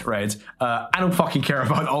me that, right? I don't fucking care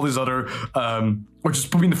about all these other, or just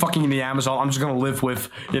put me in the Amazon. I'm just going to live with,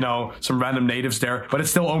 some random natives there, but it's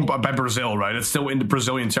still owned by Brazil, right? It's still in the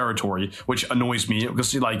Brazilian territory, which annoys me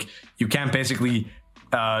because like, you can't basically,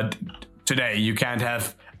 today you can't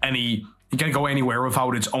go anywhere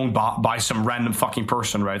without it's owned by some random fucking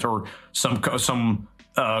person, right? Or some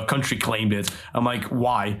country claimed it. I'm like,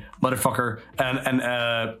 why, motherfucker? And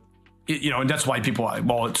that's why people,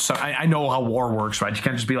 I know how war works, right? You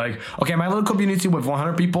can't just be like, okay, my little community with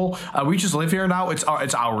 100 people, we just live here now, it's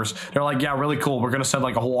ours. They're like, yeah, really cool, we're gonna send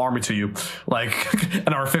like a whole army to you, like, and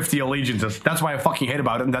our 50 allegiances. That's why I fucking hate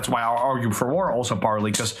about it, and that's why I argue for war also,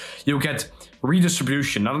 partly, because you get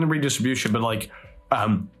redistribution, not only redistribution, but like,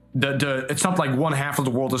 it's not like one half of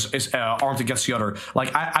the world is armed against the other.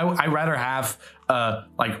 Like I rather have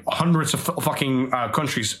like hundreds of fucking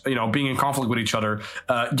countries, you know, being in conflict with each other.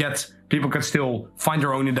 Yet people can still find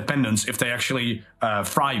their own independence if they actually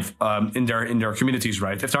thrive in their communities,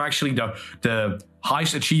 right? If they're actually the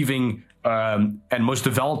highest achieving and most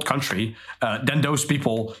developed country, then those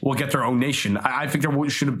people will get their own nation. I think there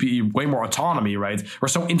should be way more autonomy, right? We're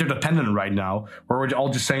so interdependent right now, where we're all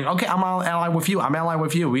just saying, okay, I'm allied with you, I'm allied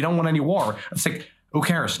with you. We don't want any war. It's like, who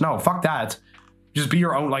cares? No, fuck that. Just be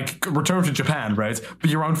your own, like, return to Japan, right? Be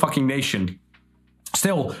your own fucking nation.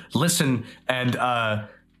 Still, listen and,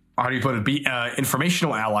 how do you put it? Be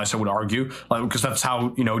informational allies, I would argue, like, because that's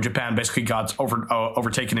how, you know, Japan basically got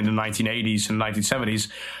overtaken in the 1980s and 1970s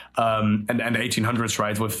and the 1800s,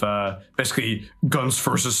 right? With basically guns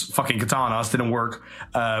versus fucking katanas. Didn't work.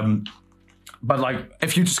 But like,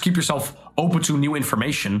 if you just keep yourself open to new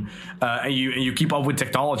information and you keep up with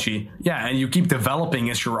technology, yeah, and you keep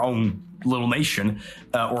developing as your own little nation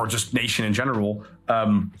or just nation in general,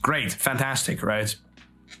 great, fantastic, right?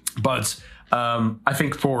 But I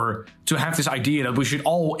think to have this idea that we should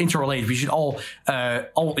all interrelate, we should all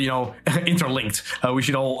you know, interlinked, we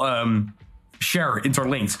should all share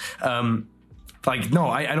interlinked. Like, no,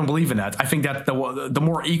 I don't believe in that. I think that the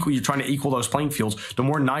more equal you're trying to equal those playing fields, the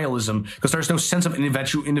more nihilism, because there's no sense of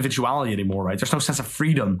individuality anymore, right? There's no sense of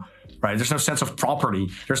freedom, right? There's no sense of property.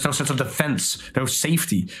 There's no sense of defense, no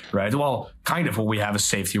safety, right? Well, kind of what we have is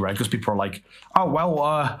safety, right? Because people are like, oh,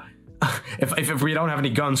 well, if we don't have any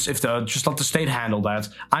guns, just let the state handle that,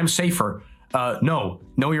 I'm safer. No,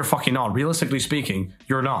 you're fucking not. Realistically speaking,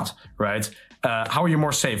 you're not, right? How are you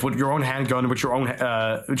more safe? With your own handgun, with your own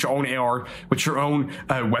AR, with your own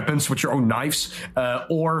weapons, with your own knives,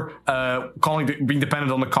 or being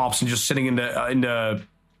dependent on the cops and just sitting in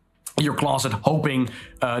your closet hoping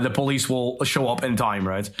the police will show up in time,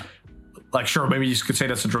 right? Like, sure, maybe you could say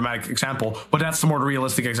that's a dramatic example, but that's the more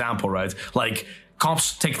realistic example, right? Like,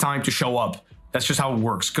 cops take time to show up. That's just how it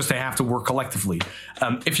works, because they have to work collectively.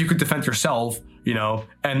 If you could defend yourself, you know,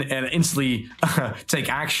 and instantly take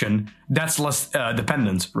action, that's less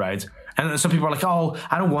dependent, right? And some people are like, oh,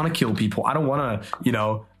 I don't want to kill people. I don't want to, you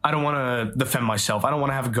know, I don't want to defend myself. I don't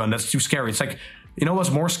want to have a gun. That's too scary. It's like, you know what's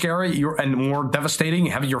more scary and more devastating?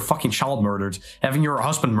 Having your fucking child murdered, having your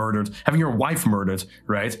husband murdered, having your wife murdered,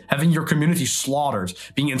 right? Having your community slaughtered,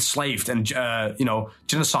 being enslaved, and you know,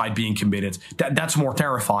 genocide being committed. That's more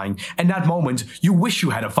terrifying. And that moment, you wish you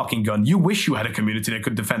had a fucking gun. You wish you had a community that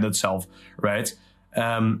could defend itself, right?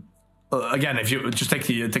 Again, if you just take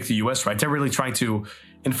the US, right? They're really trying to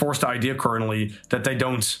enforce the idea currently that they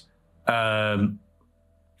don't.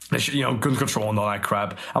 You know, gun control and all that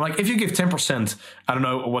crap. I'm like, if you give 10%, I don't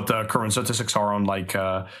know what the current statistics are on like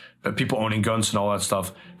people owning guns and all that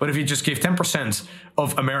stuff, but if you just give 10%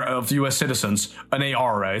 of US citizens an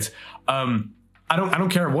AR, right? I don't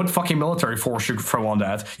care what fucking military force you throw on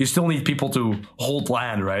that. You still need people to hold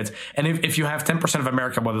land, right? And if you have 10% of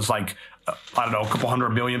America, but it's like, I don't know, a couple 100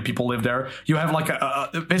 million people live there, you have like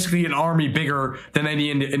basically an army bigger than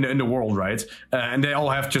any in the world, right? And they all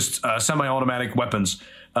have just semi-automatic weapons.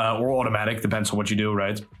 Or automatic, depends on what you do,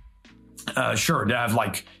 right? Sure, they have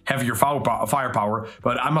like heavier firepower,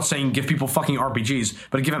 but I'm not saying give people fucking RPGs,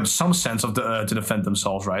 but give them some sense of to defend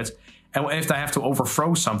themselves, right? And if they have to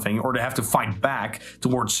overthrow something or they have to fight back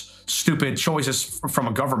towards stupid choices from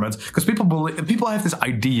a government, because people have this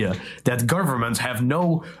idea that governments have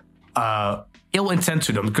no ill intent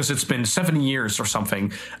to them because it's been 70 years or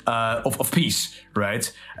something of peace, right?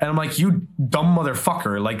 And I'm like, you dumb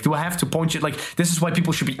motherfucker. Like, do I have to point you? Like, this is why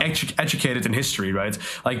people should be educated in history, right?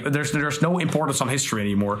 Like, there's no importance on history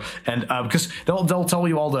anymore, and because they'll tell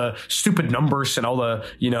you all the stupid numbers and all the,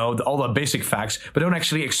 you know, all the basic facts, but don't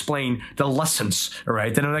actually explain the lessons,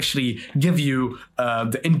 right? They don't actually give you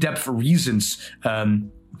the in-depth reasons.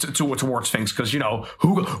 Towards things, because, you know,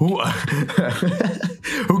 who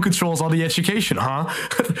who controls all the education, huh?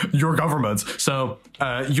 Your government. So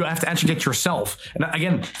you have to educate yourself, and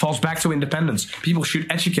again, falls back to independence. People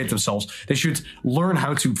should educate themselves. They should learn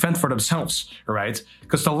how to fend for themselves, right?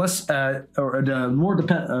 Because the less or the more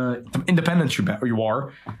independent you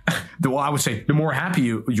are, I would say the more happy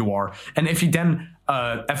you are. And if you then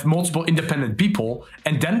have multiple independent people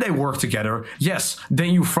and then they work together, yes,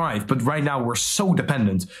 then you thrive. But right now we're so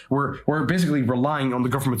dependent. We're basically relying on the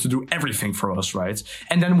government to do everything for us, right?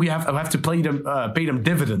 And then we have to pay them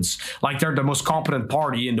dividends like they're the most competent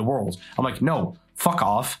party in the world. I'm like, no, fuck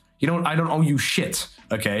off. I don't owe you shit,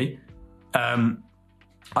 okay? I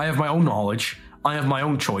have my own knowledge. I have my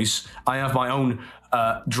own choice. I have my own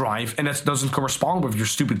drive, and that doesn't correspond with your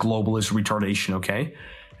stupid globalist retardation, okay?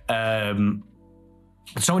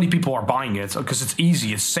 so many people are buying it because it's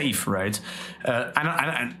easy, it's safe, right?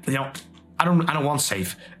 I don't want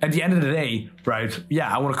safe. At the end of the day, right?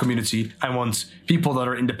 Yeah, I want a community. I want people that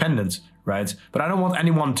are independent, right? But I don't want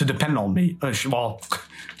anyone to depend on me. Well,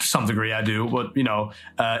 to some degree I do, but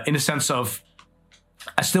in the sense of,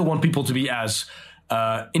 I still want people to be as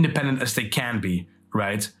independent as they can be,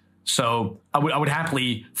 right? So I would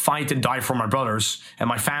happily fight and die for my brothers and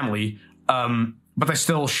my family, but they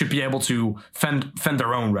still should be able to fend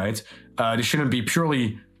their own, right? They shouldn't be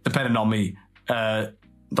purely dependent on me.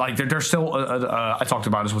 Like they're still, I talked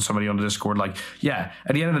about this with somebody on the Discord. Like, yeah,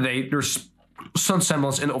 at the end of the day, there's some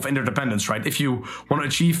semblance of interdependence, right? If you want to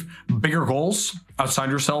achieve bigger goals outside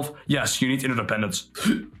yourself, yes, you need interdependence.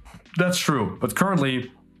 That's true. But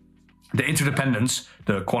currently, the interdependence,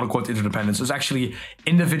 the quote-unquote interdependence, is actually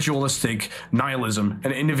individualistic nihilism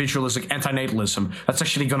and individualistic antinatalism. That's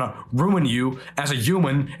actually going to ruin you as a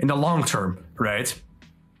human in the long term, right?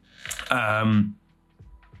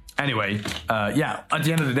 Anyway, yeah, at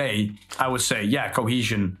the end of the day, I would say, yeah,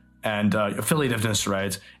 cohesion and affiliativeness,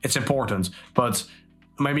 right? It's important, but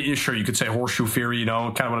maybe, sure, you could say horseshoe theory,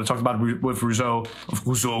 kind of what I talked about with Rousseau,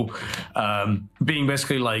 being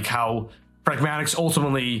basically like how pragmatics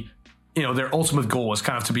ultimately, their ultimate goal is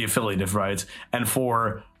kind of to be affiliative, right? And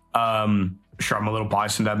for, sure, I'm a little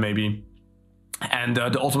biased in that maybe. And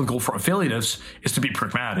the ultimate goal for affiliatives is to be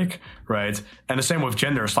pragmatic, right? And the same with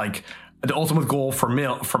genders, like the ultimate goal for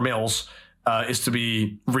males is to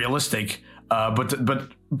be realistic, but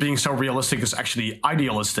being so realistic is actually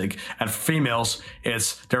idealistic. And for females,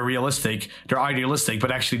 they're realistic, they're idealistic,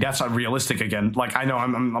 but actually that's not realistic again. Like, I know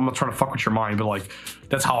I'm not trying to fuck with your mind, but like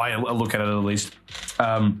that's how I look at it, at least.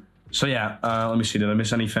 So yeah, let me see. Did I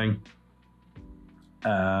miss anything?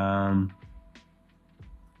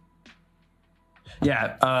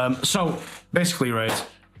 Yeah. So basically, right,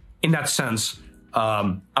 in that sense,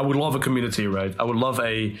 I would love a community, right? I would love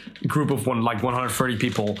a group of 130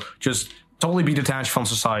 people, just totally be detached from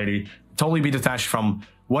society, totally be detached from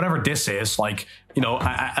whatever this is. Like,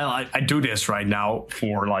 I do this right now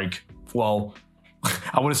for like, well,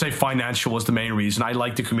 I wouldn't say financial was the main reason. I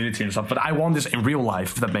like the community and stuff, but I want this in real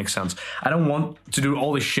life, if that makes sense. I don't want to do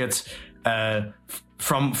all this shit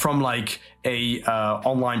from like a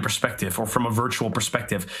online perspective or from a virtual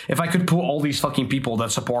perspective. If I could pull all these fucking people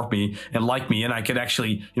that support me and like me, and I could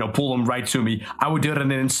actually pull them right to me, I would do it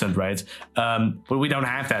in an instant, right? But we don't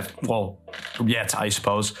have that, well, yet, I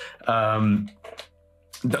suppose. And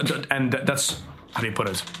that's, how do you put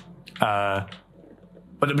it?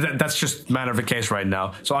 But that's just matter of the case right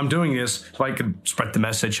now. So I'm doing this so I can spread the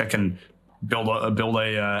message. I can build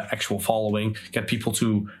a actual following, get people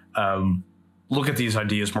to look at these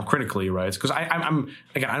ideas more critically, right? Because I'm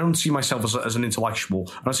again, I don't see myself as an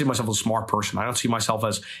intellectual. I don't see myself as a smart person. I don't see myself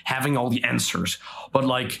as having all the answers. But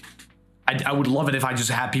like, I would love it if I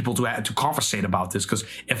just had people to conversate about this, because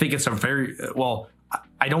I think it's a very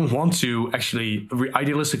I don't want to actually,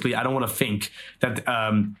 idealistically, I don't want to think that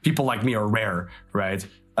people like me are rare, right?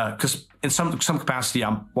 Because in some capacity,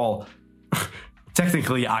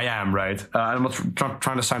 technically I am, right? I'm not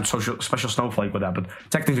trying to sound special snowflake with that, but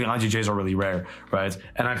technically INTJs are really rare, right?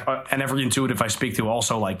 And every intuitive I speak to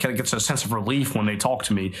also like gets a sense of relief when they talk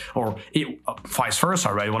to me, or vice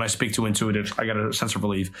versa, right? When I speak to intuitives, I get a sense of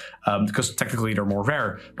relief because technically they're more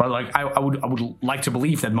rare. But like I would like to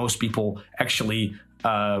believe that most people actually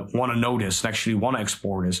want to know this and actually want to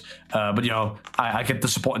explore this. But I get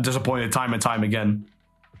disappointed time and time again.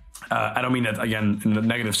 I don't mean that again in the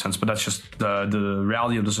negative sense, but that's just the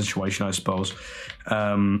reality of the situation, I suppose.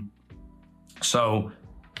 So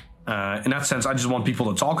in that sense, I just want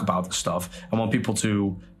people to talk about this stuff. I want people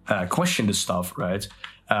to question this stuff, right?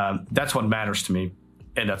 That's what matters to me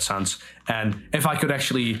in that sense. And if I could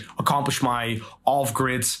actually accomplish my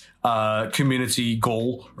off-grid community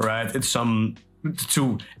goal, right, it's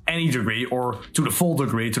to any degree, or to the full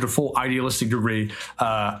degree, to the full idealistic degree,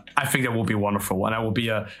 I think that would be wonderful, and I will be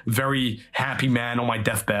a very happy man on my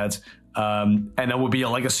deathbed, and that would be a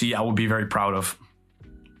legacy I would be very proud of.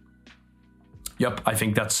 Yep, I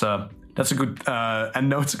think that's a good end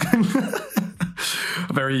note.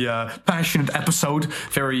 A very passionate episode,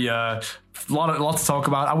 very a lot to talk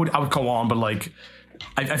about. I would go on, but like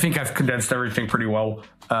I think I've condensed everything pretty well.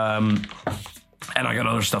 And I got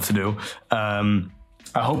other stuff to do. I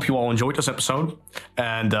hope you all enjoyed this episode.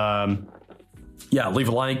 And yeah, leave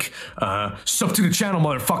a like. Sub to the channel,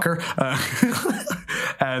 motherfucker.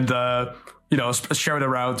 And share it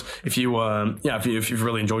around if you if you've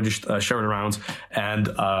really enjoyed it. Share it around. And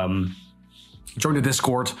Join the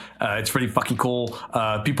Discord. It's pretty fucking cool.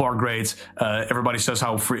 People are great. Everybody says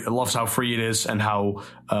loves how free it is, and how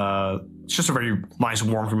it's just a very nice,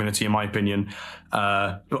 warm community, in my opinion.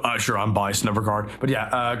 Sure, I'm biased in that regard, but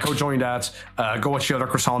yeah, go join that. Go watch the other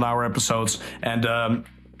Croissant Hour episodes, and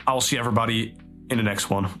I'll see everybody in the next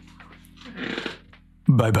one.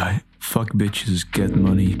 Bye bye. Fuck bitches, get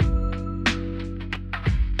money.